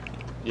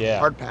 Yeah.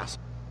 Hard pass.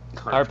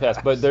 Hard pass.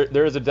 But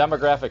there is a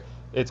demographic.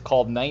 It's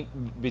called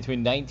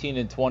between 19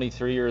 and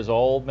 23 years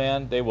old,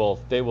 man. They will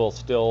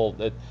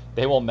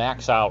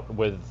max out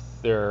with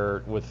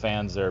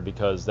fans there,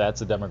 because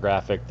that's a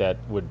demographic that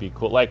would be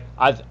cool. Like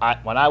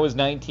when I was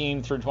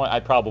 19 through 20,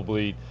 I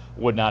probably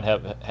would not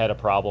have had a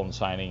problem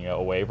signing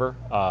a waiver.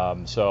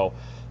 So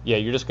yeah,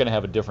 you're just going to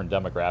have a different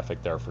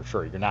demographic there for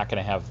sure. You're not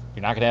going to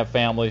have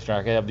families. You're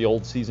not going to have the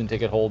old season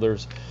ticket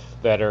holders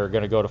that are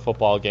going to go to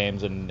football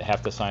games and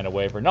have to sign a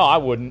waiver. No, I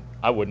wouldn't.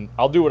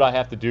 I'll do what I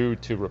have to do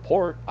to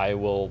report. I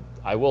will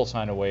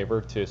sign a waiver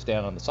to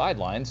stand on the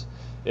sidelines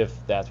if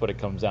that's what it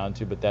comes down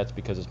to, but that's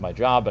because it's my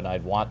job and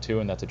I'd want to,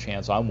 and that's a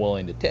chance I'm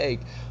willing to take.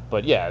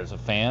 But yeah, as a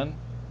fan,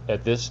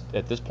 at this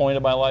point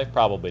in my life,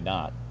 probably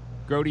not.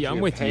 Grody, I'm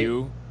with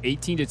you.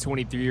 18 to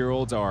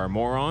 23-year-olds are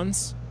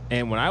morons,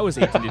 and when I was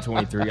 18 to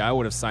 23, I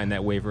would have signed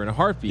that waiver in a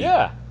heartbeat.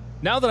 Yeah.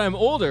 Now that I'm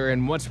older and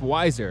much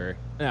wiser,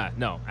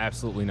 no,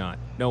 absolutely not.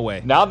 No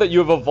way. Now that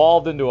you've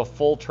evolved into a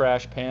full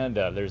trash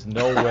panda, there's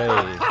no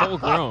way. Full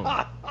grown.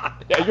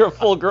 Yeah, you're a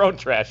full-grown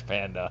trash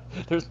panda.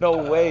 There's no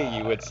way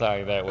you would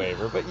sign that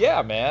waiver. But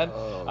yeah, man,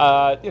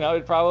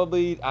 it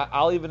probably.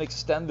 I'll even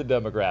extend the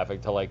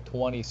demographic to like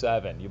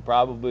 27. You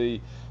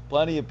probably,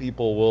 plenty of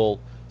people will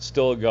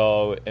still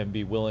go and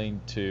be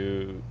willing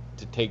to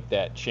take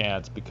that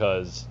chance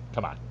because,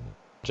 come on,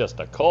 just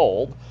a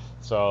cold,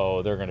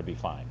 so they're going to be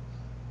fine.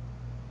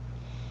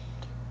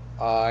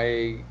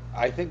 I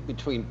think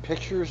between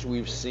pictures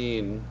we've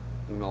seen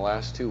in the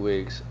last 2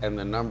 weeks and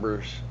the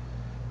numbers,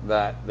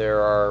 that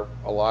there are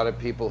a lot of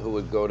people who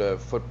would go to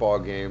football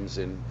games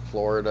in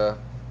Florida,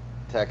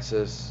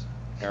 Texas,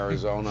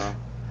 Arizona,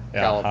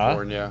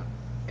 California,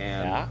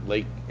 and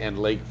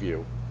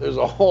Lakeview. There's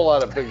a whole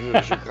lot of pictures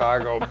of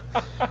Chicago,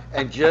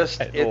 and just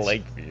it's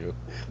Lakeview.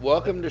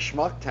 Welcome to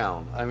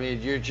Schmucktown. I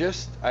mean,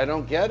 I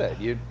don't get it.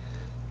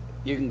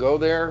 You can go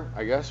there,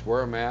 I guess,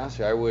 wear a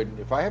mask. I would,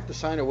 if I have to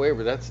sign a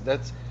waiver.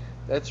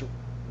 That's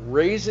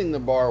raising the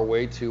bar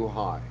way too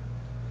high,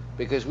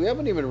 because we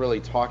haven't even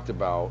really talked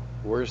about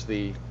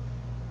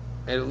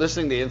and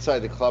listening to Inside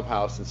the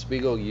Clubhouse, and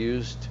Spiegel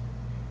used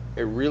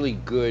a really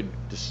good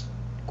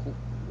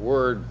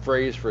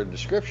phrase for a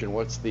description.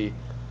 What's the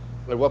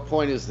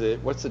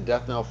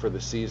death knell for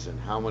the season?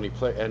 How many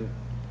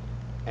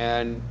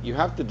and you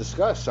have to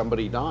discuss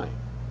somebody dying.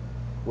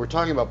 We're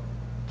talking about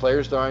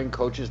players dying,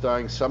 coaches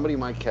dying. Somebody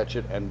might catch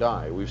it and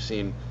die. We've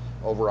seen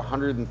over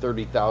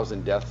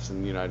 130,000 deaths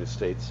in the United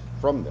States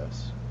from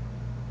this,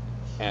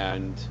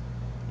 and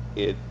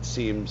it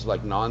seems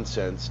like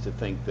nonsense to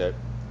think that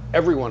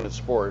everyone in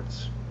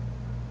sports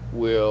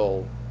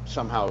will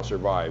somehow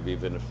survive,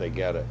 even if they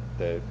get it.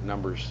 The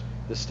numbers,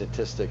 the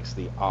statistics,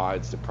 the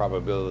odds, the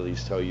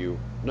probabilities tell you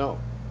no,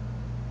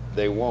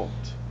 they won't.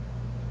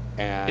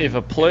 And if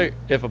a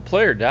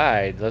player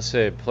died, let's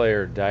say a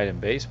player died in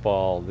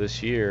baseball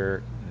this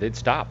year, they'd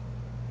stop,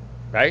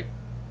 right?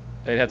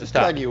 They'd have to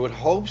stop. You would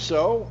hope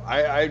so.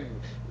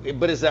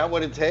 But is that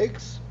what it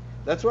takes?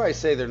 That's why I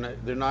say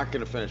they're not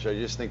going to finish. I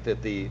just think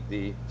that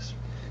the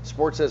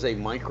sports as a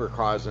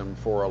microcosm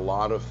for a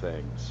lot of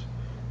things,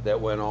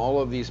 that when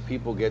all of these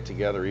people get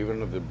together,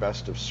 even in the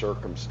best of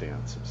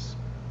circumstances,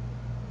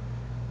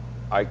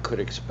 I could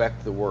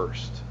expect the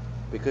worst,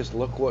 because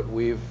look what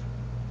we've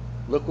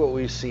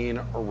seen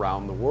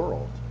around the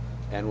world,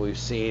 and we've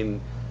seen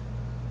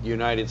the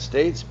United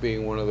States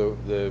being one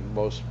of the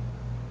most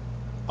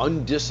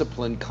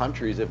undisciplined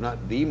countries, if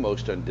not the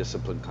most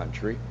undisciplined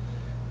country.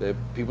 The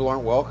people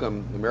aren't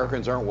welcome,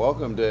 Americans aren't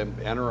welcome to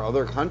enter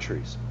other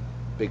countries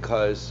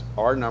because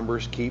our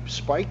numbers keep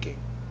spiking.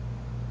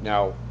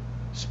 Now,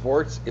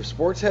 if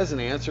sports has an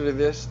answer to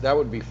this, that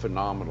would be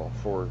phenomenal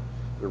for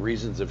the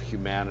reasons of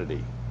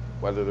humanity,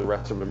 whether the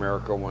rest of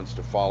America wants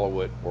to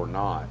follow it or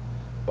not.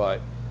 But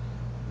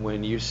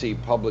when you see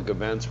public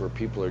events where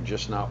people are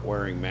just not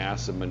wearing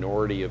masks, a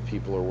minority of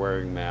people are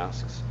wearing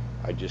masks,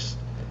 I just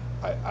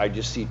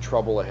see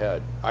trouble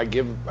ahead. I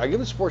give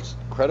the sports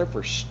credit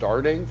for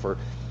starting, for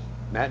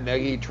Matt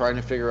Nagy trying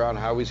to figure out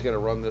how he's going to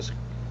run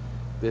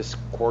this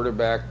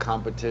quarterback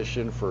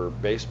competition for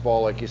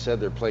baseball. Like you said,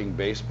 they're playing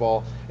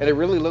baseball, and it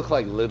really looked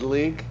like Little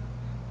League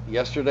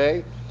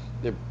yesterday.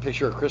 The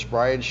picture of Chris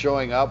Bryant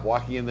showing up,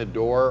 walking in the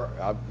door,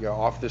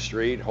 off the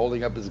street,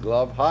 holding up his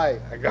glove.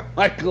 Hi, I got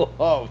my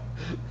glove.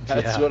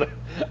 That's what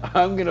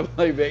I'm going to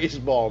play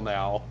baseball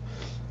now.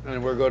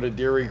 And we'll go to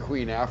Dairy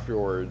Queen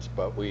afterwards,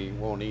 but we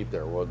won't eat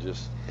there. We'll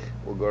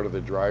go to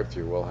the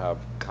drive-thru. We'll have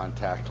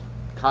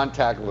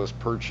contactless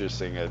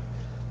purchasing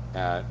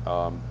at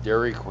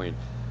Dairy Queen.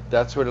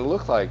 That's what it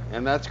looked like,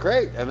 and that's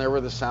great. And there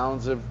were the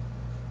sounds of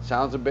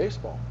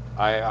baseball.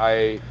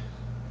 I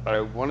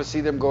want to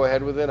see them go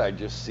ahead with it. I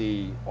just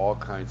see all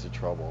kinds of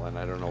trouble, and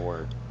I don't know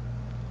where.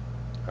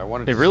 I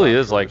wanted. It really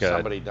is like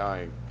somebody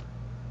dying.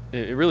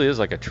 It really is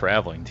like a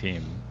traveling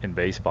team in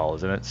baseball,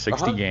 isn't it?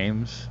 60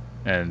 games,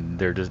 and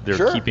they're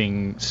Sure.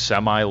 keeping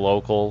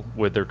semi-local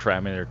with their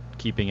traveling. They're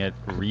keeping it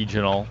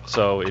regional.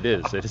 So it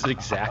is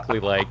exactly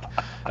like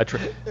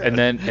and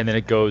then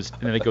it goes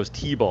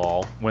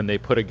T-ball when they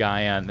put a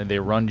guy on and they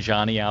run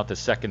Johnny out to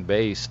second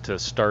base to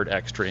start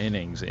extra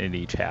innings in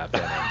each half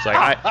inning. It's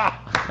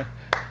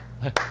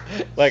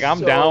like I'm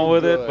So down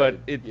with it, good.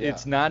 but Yeah.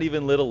 it's not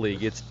even Little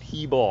League. It's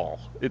T-ball.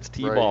 It's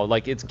T-ball. Right.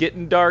 Like, it's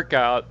getting dark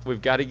out.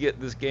 We've got to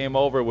get this game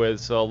over with.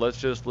 So let's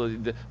just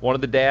one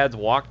of the dads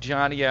walk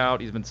Johnny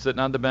out. He's been sitting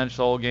on the bench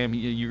the whole game.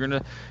 You're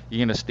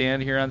gonna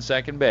stand here on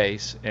second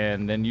base,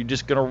 and then you're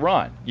just gonna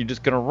run. You're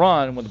just gonna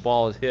run when the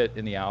ball is hit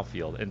in the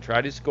outfield and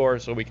try to score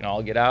so we can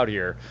all get out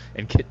here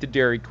and get to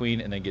Dairy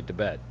Queen and then get to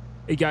bed.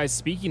 Hey guys,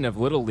 speaking of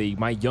Little League,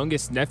 my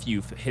youngest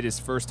nephew hit his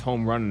first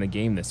home run in a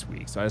game this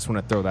week, so I just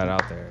want to throw that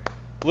out there.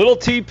 Little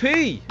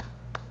TP,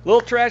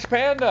 Little Trash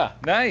Panda,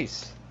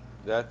 nice.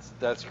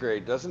 That's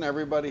great. Doesn't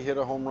everybody hit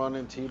a home run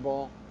in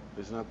T-ball?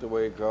 Isn't that the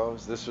way it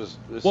goes? This is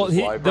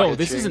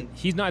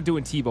He's not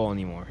doing T-ball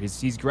anymore.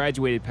 He's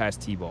graduated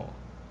past T-ball.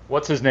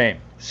 What's his name?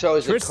 So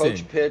is Tristan. it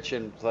coach, pitch,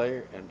 and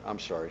player? And I'm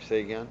sorry,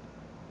 say again.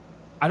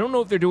 I don't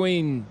know if they're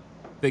doing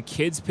the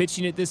kids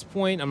pitching at this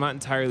point. I'm not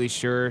entirely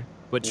sure,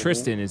 but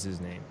Tristan is his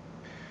name.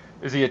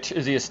 Is he a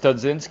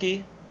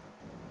Studzinski?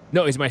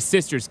 No, he's my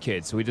sister's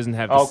kid, so he doesn't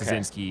have the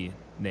Studzinski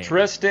name.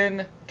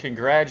 Tristan,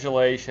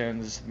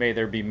 congratulations. May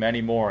there be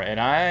many more. And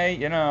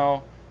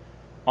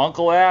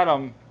Uncle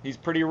Adam, he's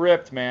pretty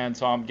ripped, man.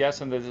 So I'm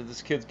guessing that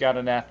this kid's got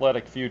an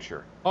athletic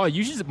future. Oh,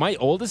 my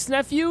oldest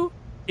nephew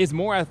is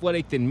more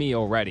athletic than me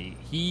already.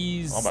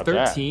 He's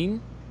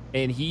 13,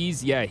 and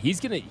he's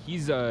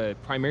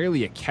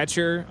primarily a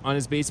catcher on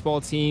his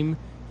baseball team.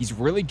 He's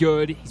really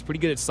good. He's pretty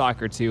good at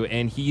soccer too,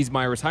 and he's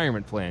my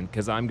retirement plan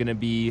because I'm gonna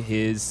be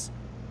his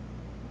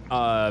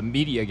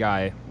media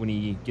guy when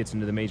he gets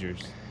into the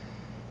majors.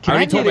 Can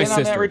I get in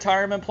on that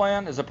retirement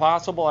plan? Is it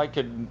possible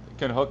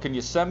can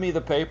you send me the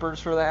papers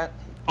for that?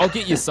 I'll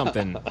get you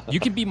something. You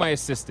can be my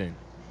assistant.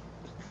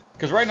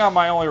 Because right now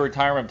my only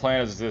retirement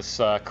plan is this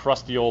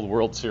crusty old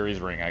World Series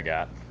ring I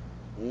got.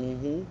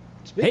 Mm-hmm.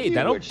 Hey,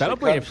 that'll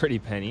bring a pretty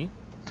penny.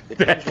 The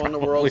Cubs won the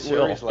World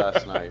Series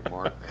last night,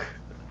 Mark.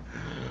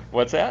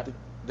 What's that?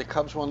 The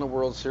Cubs won the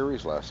World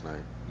Series last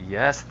night.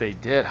 Yes, they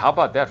did. How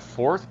about that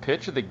fourth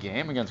pitch of the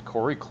game against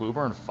Corey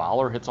Kluber and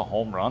Fowler hits a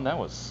home run? That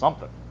was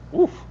something.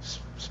 Oof.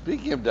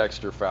 Speaking of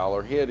Dexter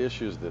Fowler, he had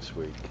issues this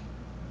week.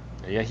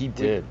 Yeah, he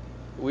did.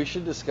 We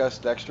should discuss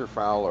Dexter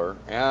Fowler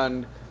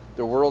and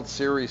the World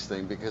Series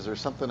thing because there's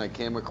something I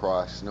came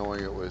across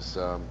knowing it was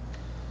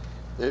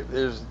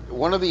there's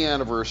one of the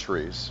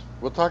anniversaries.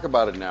 We'll talk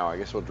about it now. I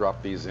guess we'll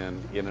drop these in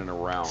and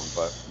around,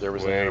 but there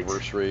was an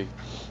anniversary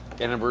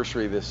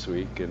this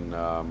week, and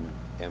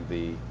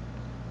the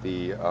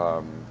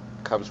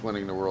Cubs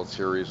winning the World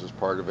Series was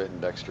part of it, and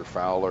Dexter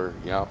Fowler,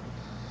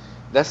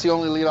 that's the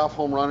only leadoff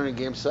home run in a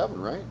Game 7,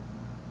 right?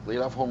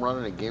 Leadoff home run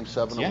in a Game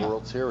 7 of the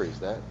World Series.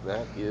 That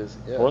is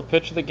it. Fourth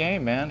pitch of the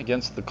game, man,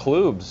 against the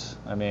Klubs.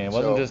 I mean, it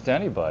wasn't just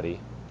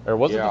anybody. Or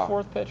was it the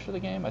fourth pitch of the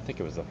game? I think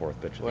it was the fourth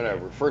pitch of the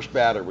game. First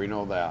batter, we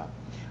know that.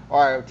 All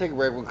right, we'll take a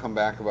break. We'll come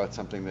back about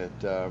something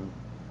that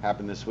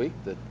happened this week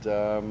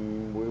that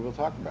we will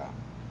talk about.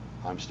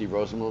 I'm Steve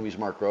Rosenblum. He's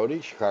Mark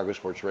Rohde, Chicago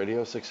Sports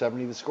Radio,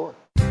 670 The Score.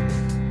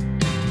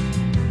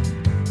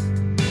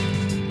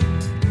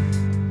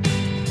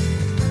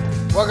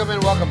 Welcome in,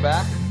 welcome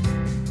back.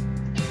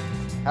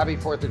 Happy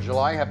 4th of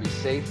July. Happy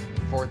safe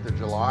 4th of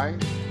July.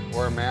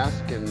 Wear a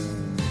mask and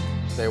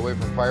stay away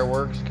from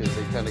fireworks because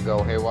they tend to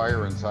go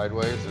haywire and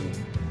sideways, and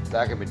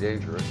that can be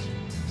dangerous.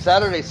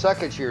 Saturday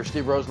Suckage here.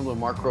 Steve Rosenblum,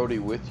 Mark Rohde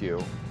with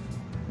you.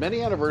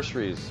 Many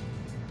anniversaries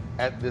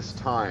at this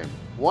time.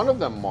 One of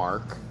them,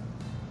 Mark,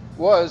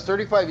 was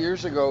 35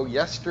 years ago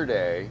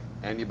yesterday,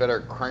 and you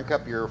better crank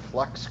up your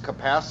flux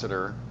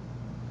capacitor.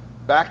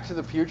 Back to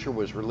the Future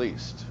was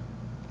released.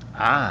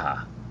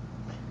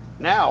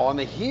 Now, on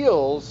the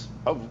heels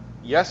of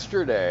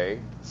yesterday,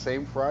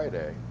 same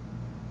Friday,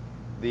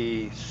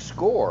 the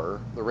Score,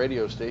 the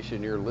radio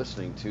station you're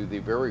listening to, the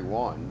very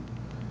one,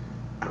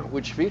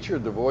 which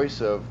featured the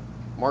voice of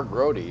Mark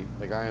Rohde,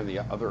 the guy on the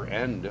other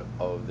end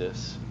of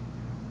this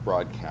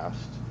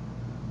broadcast,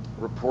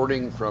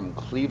 reporting from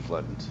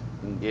Cleveland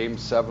in Game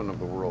 7 of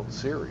the World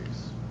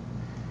Series.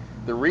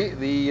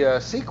 The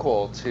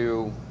sequel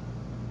to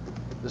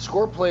The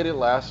Score played it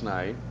last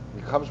night.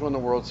 The Cubs won the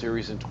World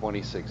Series in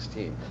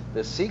 2016.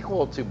 The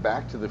sequel to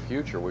Back to the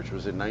Future, which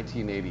was in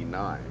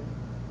 1989,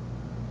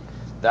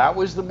 that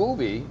was the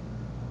movie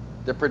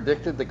that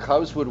predicted the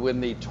Cubs would win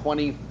the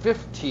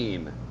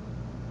 2015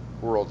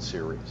 World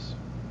Series.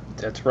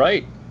 That's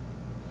right.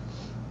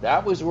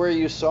 That was where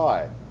you saw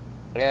it.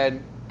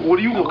 And what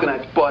are you looking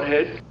at,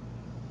 butthead?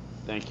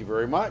 Thank you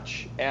very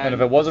much. And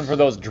if it wasn't for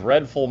those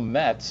dreadful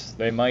Mets,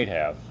 they might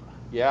have.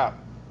 Yeah.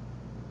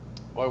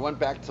 Well, I went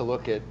back to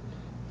look at,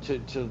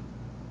 went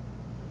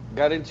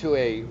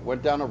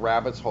down a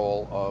rabbit's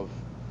hole of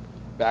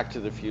Back to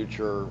the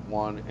Future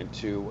 1 and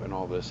 2 and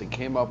all this, and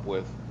came up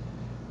with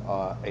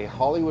a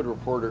Hollywood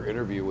Reporter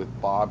interview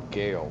with Bob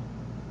Gale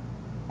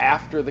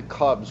after the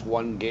Cubs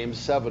won Game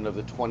 7 of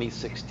the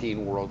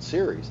 2016 World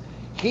Series.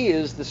 He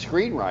is the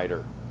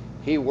screenwriter.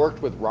 He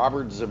worked with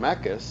Robert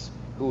Zemeckis,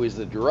 who is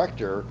the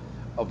director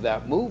of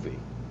that movie.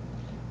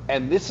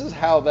 And this is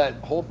how that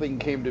whole thing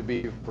came to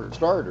be for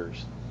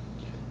starters.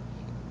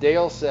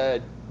 Gale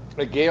said,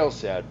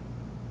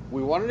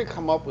 we wanted to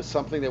come up with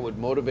something that would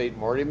motivate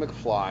Marty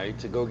McFly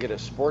to go get a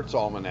sports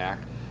almanac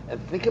and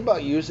think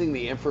about using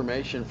the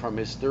information from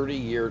his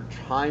 30-year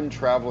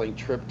time-traveling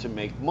trip to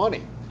make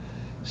money.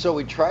 So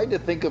we tried to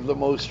think of the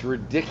most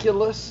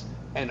ridiculous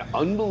and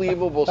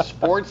unbelievable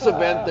sports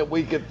event that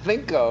we could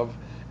think of,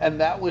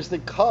 and that was the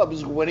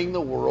Cubs winning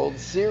the World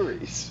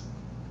Series.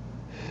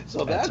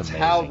 So that's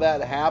how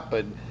that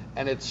happened,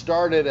 and it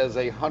started as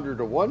a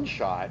 100-to-1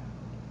 shot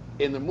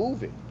in the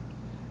movie.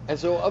 And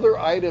so other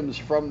items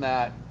from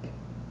that,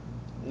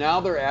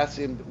 now they're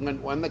asking,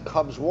 when the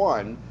Cubs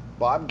won,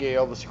 Bob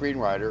Gale, the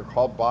screenwriter,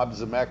 called Bob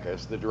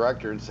Zemeckis, the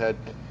director, and said,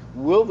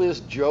 will this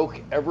joke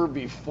ever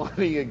be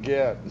funny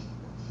again?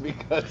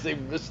 Because they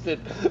missed it.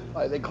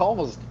 They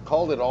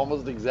called it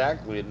almost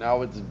exactly, and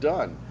now it's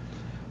done.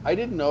 I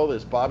didn't know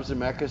this. Bob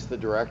Zemeckis, the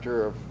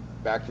director of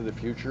Back to the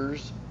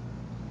Futures,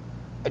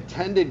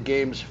 attended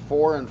games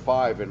 4 and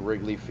 5 in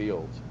Wrigley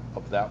Field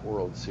of that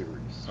World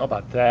Series. How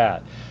about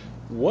that?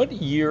 What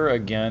year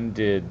again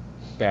did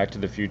Back to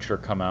the Future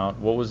come out?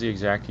 What was the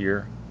exact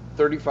year?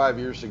 35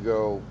 years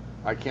ago.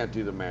 I can't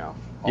do the math.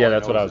 Yeah,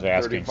 that's what I was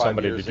asking.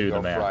 Somebody to do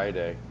the math.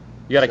 Friday.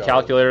 You got a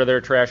calculator there,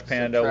 Trash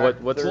Panda?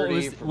 What's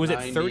 30, was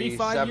it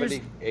 35 70,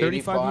 years?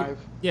 35 years?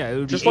 Yeah, it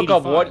would just be look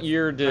up what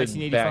year did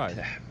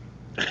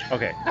 1985.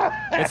 Okay.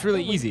 It's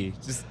really easy.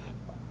 Just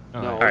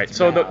all right.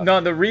 So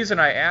the reason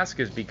I ask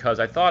is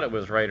because I thought it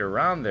was right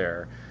around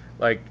there.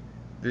 Like,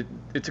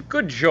 it's a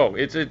good joke.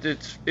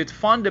 It's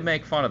fun to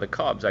make fun of the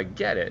Cubs. I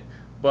get it,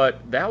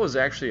 but that was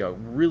actually a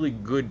really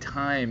good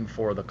time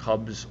for the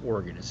Cubs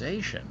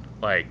organization.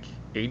 Like,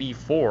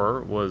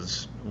 84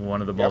 was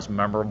one of the most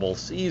memorable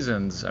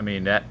seasons. I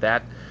mean,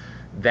 that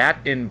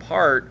in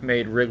part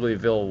made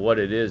Wrigleyville what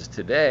it is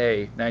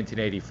today,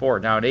 1984.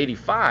 Now in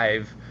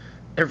 85,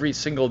 every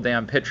single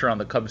damn pitcher on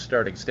the Cubs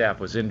starting staff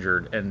was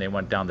injured, and they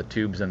went down the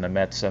tubes, and the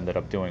Mets ended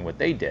up doing what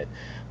they did.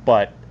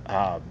 But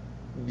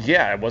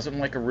yeah, it wasn't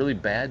like a really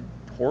bad,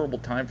 horrible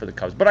time for the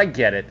Cubs. But I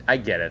get it.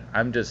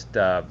 I'm just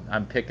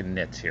I'm picking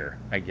nits here.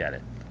 I get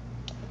it.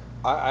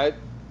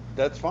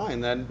 That's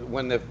fine. Then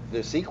when the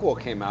sequel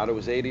came out, it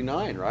was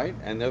 89, right?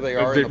 And there they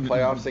are in the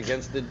playoffs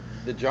against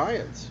the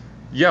Giants.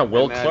 Yeah,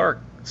 Will Clark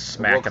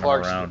smacking them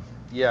around.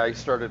 Yeah, he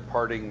started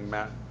parting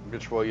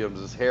Mitch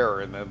Williams' hair,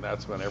 and then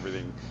that's when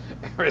everything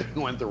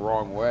went the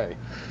wrong way.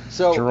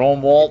 So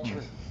Jerome Walton.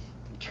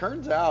 It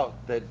turns out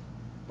that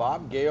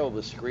Bob Gale,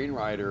 the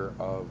screenwriter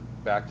of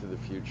Back to the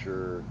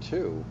Future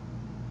 2,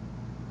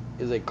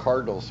 is a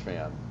Cardinals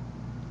fan.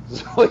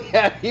 So he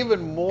had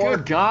even more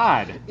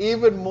joy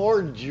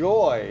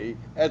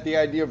at the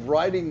idea of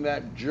writing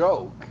that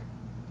joke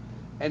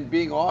and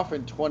being off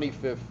in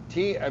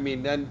 2015. I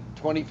mean, then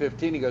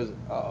 2015 he goes,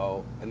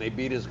 uh-oh, and they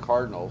beat his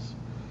Cardinals.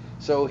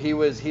 So he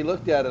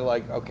looked at it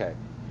like, okay,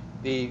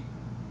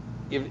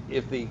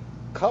 if the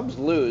Cubs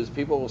lose,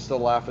 people will still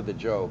laugh at the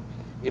joke.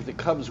 If the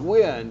Cubs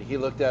win, he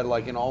looked at it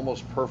like an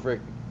almost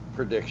perfect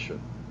prediction.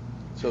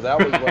 So that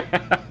was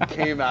what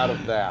came out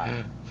of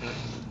that.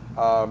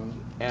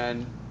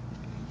 And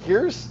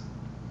here's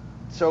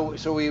so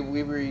we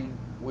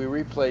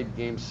replayed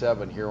Game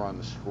 7 here on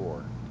the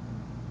Score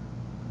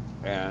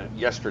and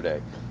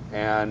yesterday,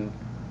 and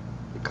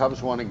the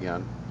Cubs won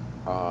again.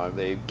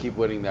 They keep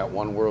winning that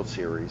one World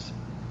Series,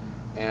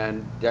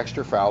 and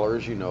Dexter Fowler,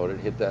 as you noted,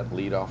 hit that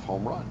leadoff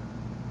home run,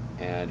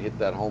 and hit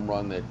that home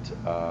run that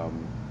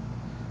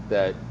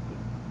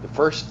the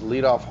first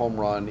leadoff home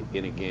run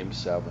in a Game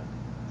 7,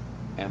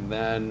 and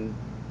then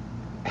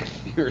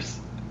here's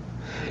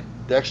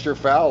Dexter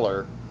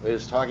Fowler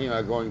is talking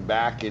about going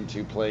back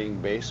into playing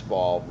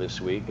baseball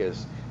this week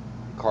as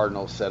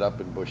Cardinals set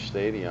up in Busch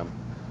Stadium.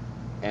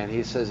 And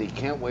he says he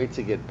can't wait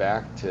to get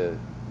back to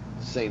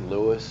St.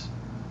 Louis,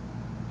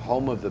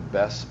 home of the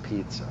best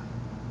pizza.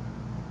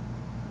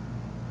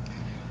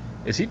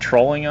 Is he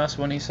trolling us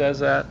when he says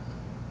that?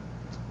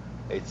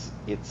 It's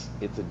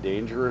a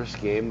dangerous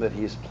game that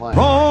he's playing.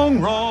 Wrong.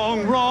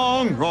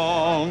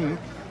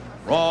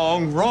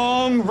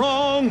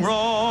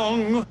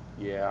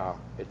 Yeah,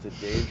 it's a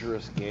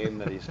dangerous game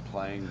that he's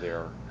playing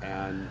there,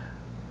 and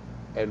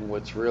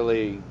what's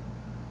really,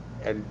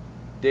 and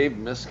Dave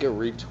Miska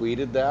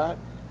retweeted that,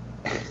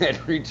 and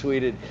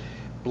retweeted,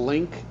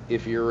 "Blink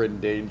if you're in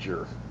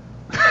danger."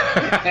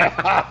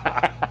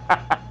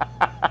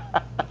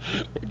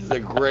 Which is a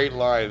great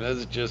line.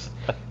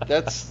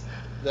 That's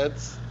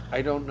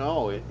I don't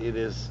know. It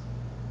is.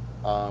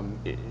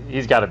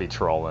 He's got to be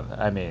trolling.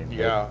 I mean,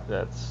 yeah,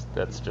 that's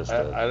just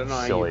I don't know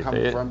how you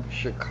come from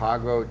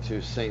Chicago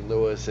to St.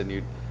 Louis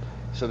and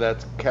so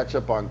that's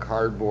ketchup on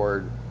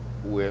cardboard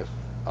with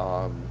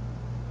a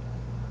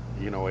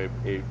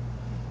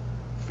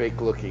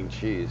fake-looking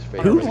cheese.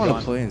 Who would want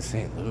to play in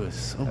St. Louis?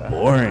 So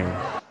boring.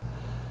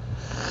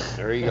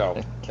 There you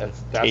go. That's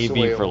KB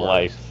the way it for works.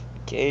 life.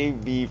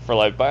 KB for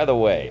life. By the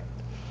way,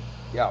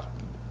 yeah,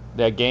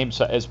 that game,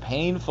 as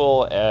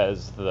painful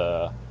as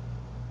the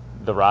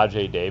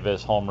Rajai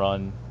Davis home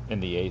run in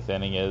the 8th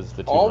inning is,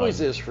 the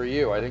always is for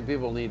you. I think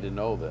people need to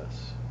know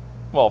this.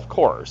 Well, of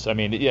course. I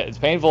mean, yeah, it's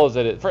painful as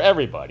it is for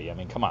everybody. I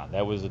mean, come on,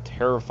 that was a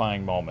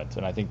terrifying moment,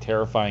 and I think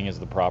terrifying is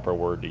the proper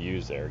word to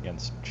use there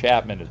against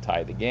Chapman to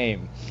tie the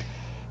game.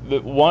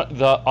 The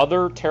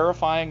other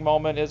terrifying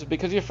moment is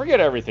because you forget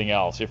everything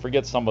else. You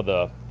forget some of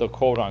the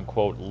quote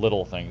unquote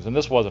little things, and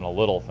this wasn't a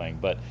little thing,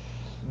 but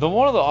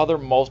one of the other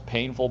most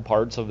painful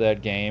parts of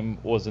that game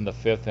was in the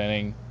 5th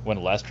inning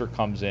when Lester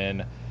comes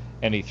in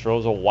and he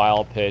throws a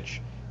wild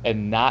pitch,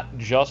 and not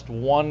just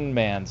one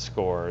man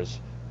scores,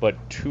 but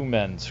 2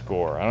 men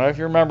score. I don't know if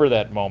you remember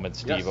that moment,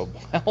 Steve. Yes.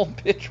 A wild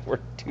pitch where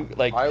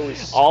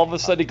all of a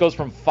sudden it goes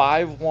from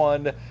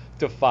 5-1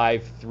 to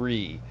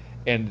 5-3,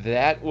 and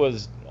that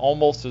was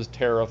almost as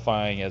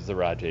terrifying as the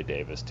Rajai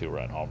Davis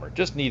 2-run homer.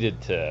 Just needed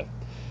to.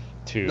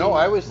 No,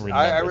 I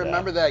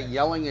remember that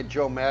yelling at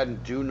Joe Madden,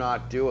 "Do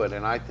not do it,"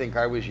 and I think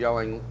I was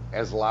yelling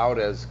as loud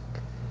as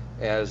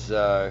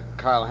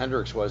Kyle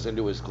Hendricks was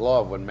into his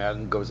glove when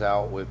Madden goes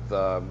out with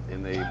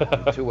in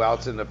the 2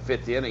 outs in the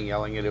 5th inning,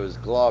 yelling into his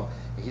glove.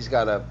 He's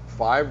got a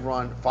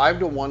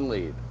 5-1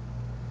 lead,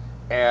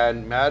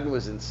 and Madden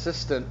was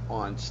insistent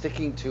on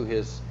sticking to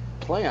his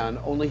plan.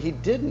 Only he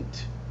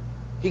didn't.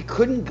 He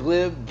couldn't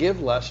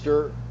give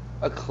Lester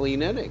a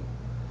clean inning.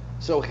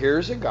 So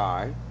here's a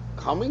guy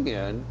coming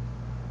in,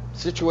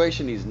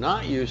 situation he's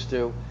not used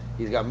to.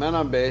 He's got men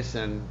on base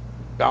and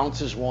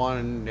bounces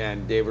one,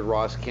 and David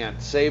Ross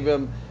can't save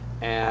him,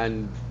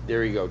 and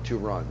there you go, 2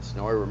 runs.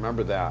 Now I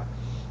remember that.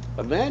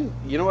 But then,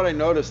 you know what I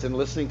noticed in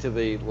listening to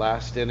the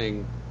last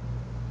inning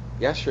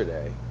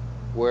yesterday,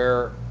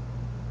 where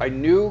I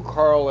knew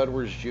Carl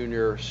Edwards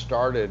Jr.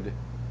 started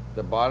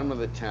the bottom of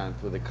the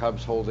 10th with the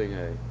Cubs holding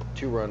a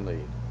 2-run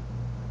lead,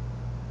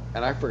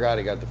 and I forgot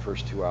he got the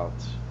first 2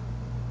 outs.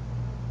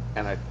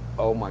 And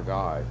oh my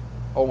God,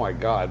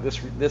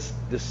 this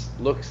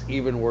looks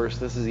even worse.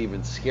 This is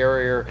even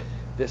scarier.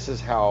 This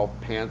is how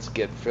pants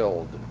get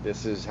filled.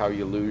 This is how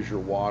you lose your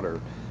water,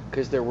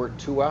 because there were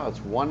 2 outs,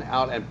 1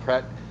 out, and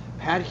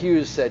Pat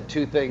Hughes said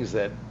 2 things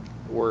that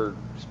were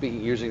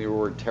using the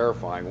word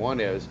terrifying. One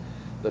is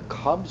the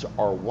Cubs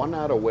are 1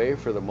 out away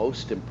for the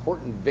most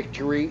important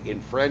victory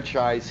in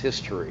franchise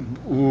history.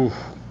 Ooh.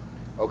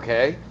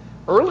 Okay.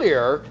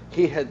 Earlier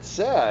he had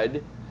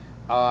said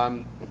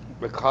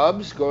the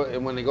Cubs go,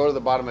 and when they go to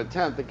the bottom of the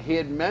 10th, he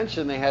had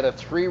mentioned they had a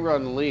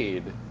 3-run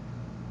lead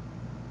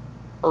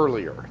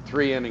earlier,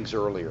 3 innings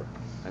earlier.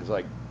 I was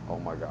like, oh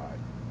my God.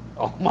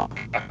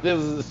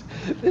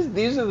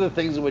 These are the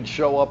things that would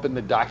show up in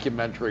the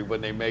documentary when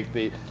they make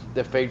the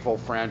fateful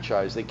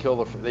franchise. They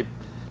kill they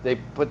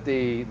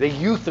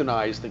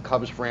euthanize the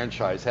Cubs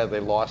franchise had they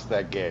lost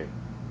that game.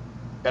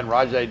 And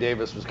Rajai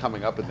Davis was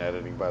coming up in that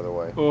inning, by the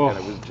way. Oh. And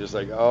it was just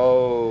like,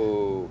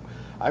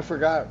 I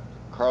forgot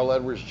Carl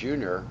Edwards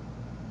Jr.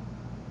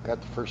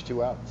 got the first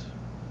 2 outs.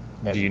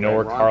 Do you know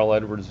where Carl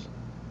Edwards?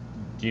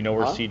 Do you know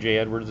where C.J.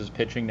 Edwards is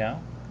pitching now?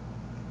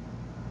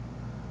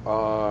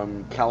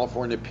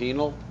 California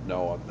Penal?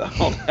 No,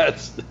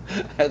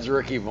 that's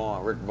Ricky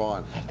Vaughn. Rick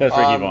Vaughn. That's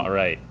Ricky Vaughn,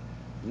 right?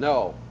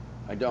 No,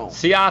 I don't.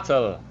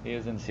 Seattle. He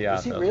is in Seattle.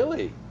 Is he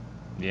really?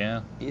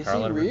 Yeah. Is Carl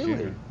he Edwards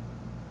really? Jr.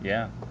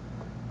 Yeah.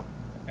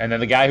 And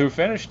then the guy who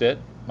finished it,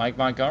 Mike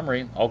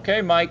Montgomery.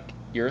 Okay, Mike,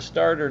 you're a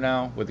starter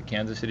now with the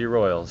Kansas City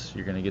Royals.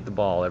 You're going to get the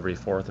ball every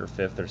 4th or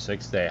 5th or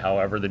 6th day,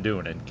 however they're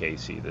doing it in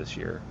KC this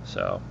year.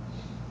 So.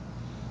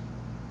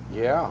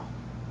 Yeah.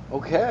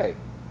 Okay.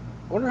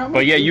 Wonder how much.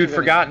 But yeah, you'd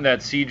forgotten that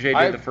CJ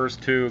got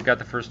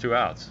the first 2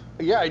 outs.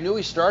 Yeah, I knew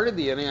he started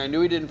the inning. I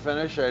knew he didn't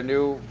finish. I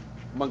knew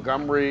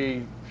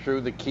Montgomery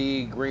threw the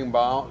key ground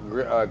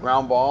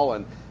ball,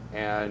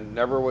 and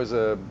never was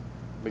a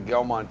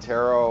Miguel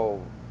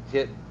Montero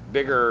hit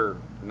bigger.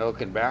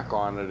 Looking back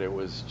on it, it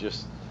was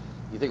just,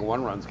 you think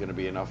 1 run's going to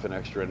be enough in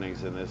extra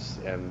innings in this,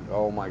 and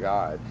oh my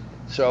God.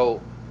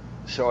 So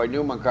I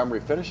knew Montgomery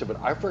finished it,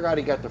 but I forgot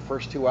he got the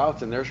first 2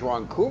 outs, and there's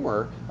Ron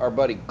Coomer, our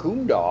buddy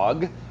Coom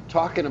Dog,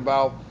 talking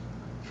about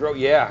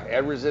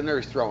Edwards in there,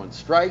 he's throwing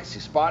strikes,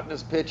 he's spotting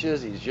his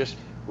pitches, he's just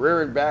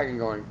rearing back and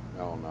going,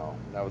 oh no,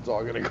 now it's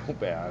all going to go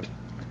bad.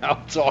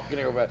 Now it's all going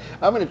to go bad.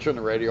 I'm going to turn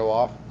the radio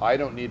off. I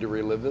don't need to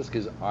relive this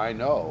because I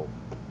know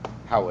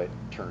how it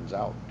turns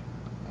out.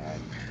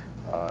 And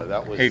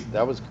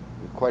that was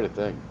quite a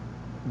thing.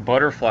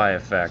 Butterfly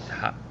effect.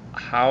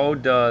 How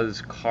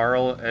does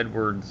Carl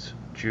Edwards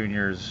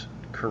Jr.'s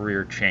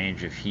career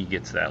change if he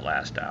gets that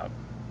last out?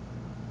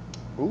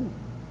 Ooh.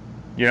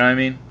 You know what I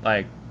mean?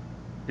 Like,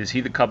 is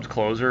he the Cubs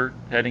closer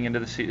heading into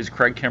the season? Is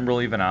Craig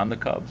Kimbrell even on the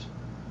Cubs?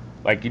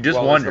 Like, you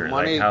just wonder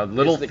like how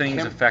little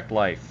things affect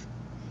life.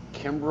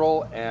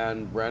 Kimbrel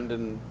and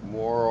Brendan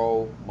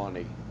Morrow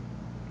money.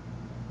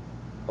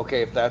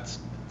 Okay, if that's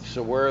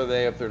so, where are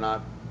they if they're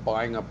not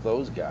buying up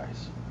those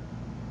guys?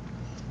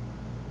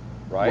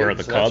 Right. Where are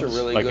the Cubs? That's a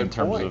really like good in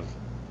terms point. of,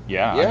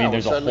 I mean,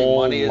 there's a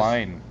whole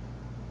line.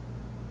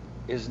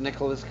 Is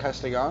Nicholas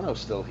Castellanos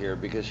still here?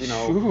 Because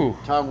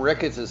Tom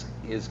Ricketts is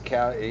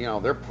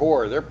they're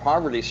poor, they're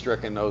poverty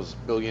stricken. Those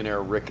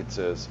billionaire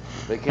Ricketts,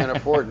 they can't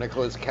afford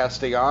Nicholas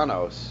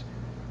Castellanos.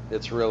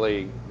 It's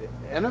really,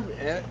 and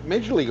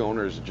major league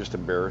owners just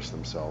embarrass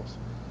themselves.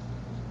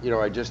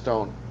 I just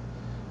don't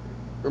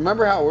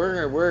remember how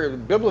we're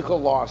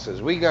biblical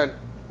losses. We got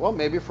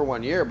maybe for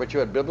 1 year, but you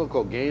had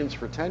biblical gains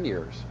for 10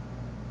 years.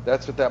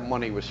 That's what that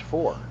money was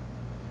for.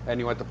 And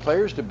you want the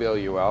players to bail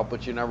you out,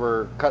 but you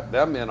never cut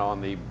them in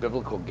on the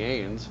biblical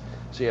gains.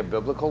 So you have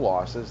biblical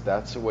losses.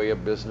 That's the way a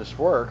business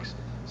works.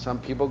 Some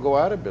people go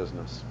out of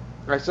business.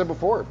 I said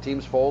before,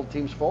 teams fold.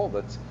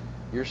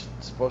 You're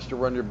supposed to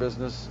run your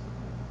business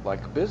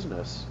like a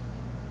business.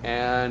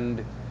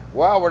 And,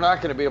 we're not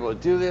going to be able to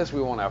do this.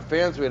 We won't have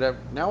fans.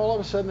 Now all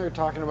of a sudden they're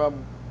talking about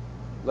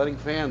letting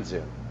fans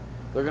in.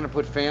 They're going to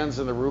put fans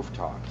in the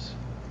rooftops.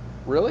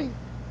 Really?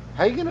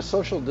 How are you going to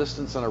social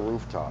distance on a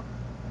rooftop?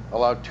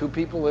 Allow 2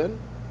 people in?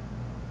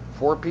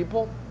 4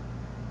 people?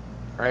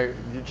 Right?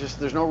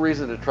 There's no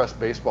reason to trust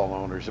baseball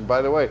owners. And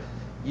by the way,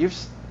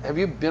 have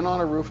you been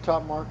on a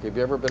rooftop, Mark? Have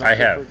you ever been on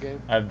a game?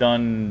 I've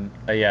done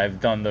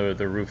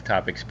the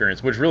rooftop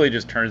experience, which really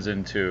just turns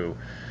into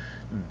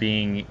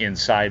being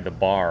inside the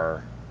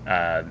bar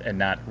and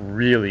not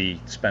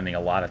really spending a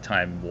lot of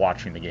time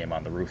watching the game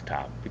on the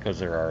rooftop, because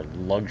there are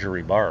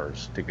luxury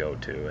bars to go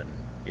to, and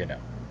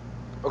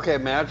Okay,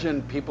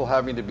 imagine people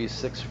having to be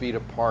 6 feet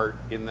apart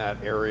in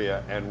that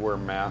area and wear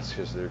masks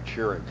as they're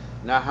cheering.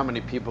 Now, how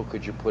many people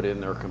could you put in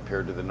there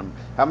compared to the number?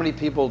 How many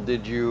people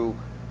did you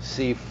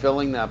see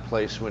filling that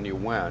place when you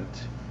went?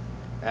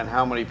 And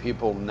how many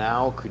people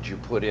now could you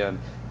put in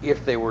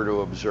if they were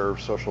to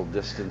observe social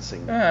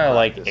distancing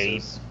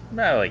practices?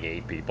 Like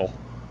 8 people.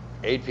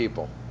 8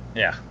 people.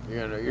 Yeah.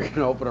 You're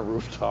gonna open a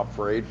rooftop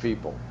for 8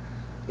 people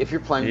if you're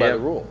playing by the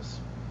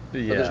rules.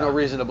 But there's no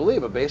reason to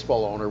believe a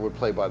baseball owner would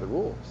play by the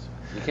rules.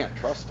 You can't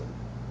trust them.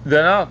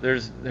 No,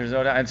 there's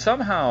no doubt. And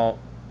somehow,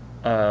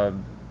 the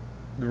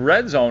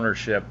Reds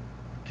ownership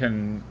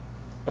can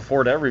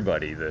afford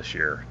everybody this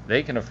year.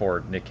 They can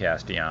afford Nick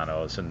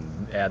Castellanos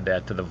and add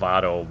that to the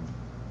Votto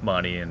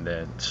money and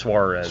the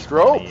Suarez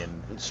money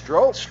and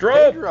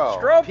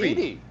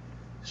Stropey.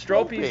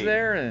 Stropey's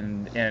there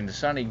and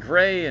Sonny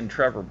Gray and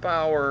Trevor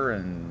Bauer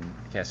and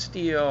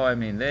Castillo. I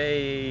mean,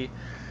 they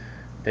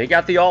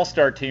got the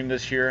all-star team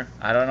this year.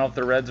 I don't know if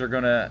the Reds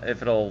are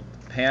if it'll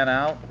pan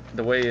out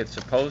the way it's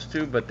supposed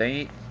to, but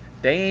they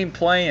ain't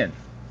playing.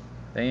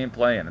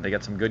 And they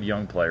got some good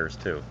young players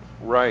too.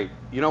 Right.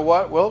 You know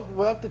what? We'll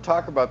have to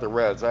talk about the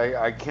Reds.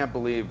 I can't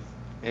believe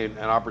an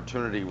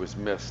opportunity was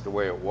missed the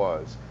way it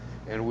was,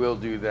 and we'll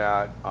do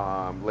that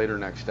later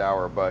next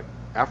hour. But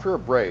after a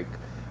break,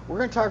 we're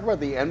going to talk about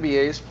the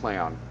NBA's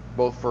plan,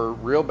 both for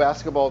real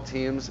basketball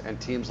teams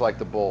and teams like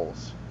the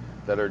Bulls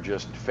that are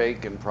just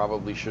fake and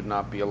probably should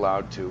not be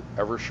allowed to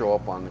ever show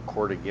up on the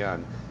court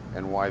again,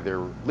 and why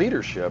their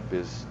leadership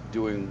is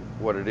doing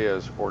what it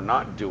is or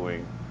not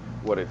doing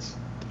what it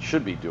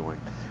should be doing.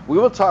 We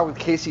will talk with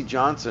Casey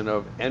Johnson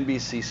of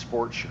NBC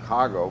Sports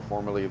Chicago,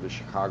 formerly of the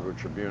Chicago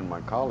Tribune,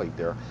 my colleague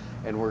there,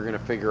 and we're going to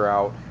figure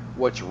out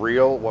what's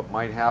real, what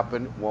might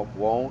happen, what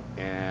won't,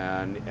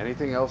 and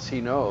anything else he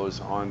knows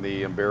on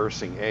the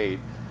embarrassing 8,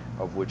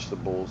 of which the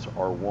Bulls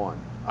are one.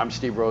 I'm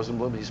Steve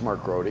Rosenblum. He's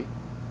Mark Grody.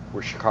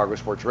 We're Chicago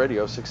Sports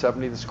Radio,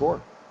 670 The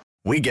Score.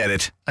 We get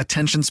it.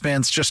 Attention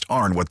spans just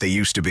aren't what they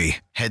used to be.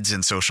 Heads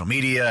in social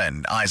media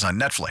and eyes on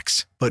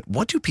Netflix. But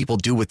what do people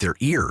do with their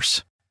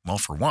ears? Well,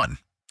 for one,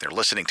 they're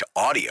listening to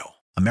audio.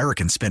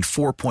 Americans spend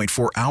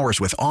 4.4 hours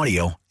with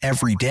audio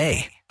every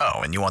day.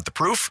 Oh, and you want the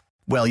proof?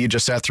 Well, you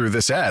just sat through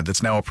this ad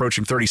that's now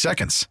approaching 30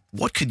 seconds.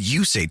 What could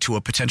you say to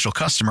a potential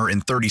customer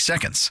in 30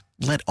 seconds?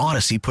 Let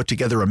Odyssey put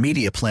together a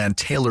media plan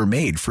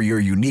tailor-made for your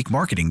unique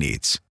marketing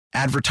needs.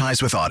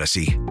 Advertise with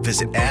Odyssey.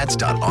 Visit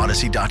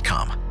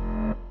ads.odyssey.com.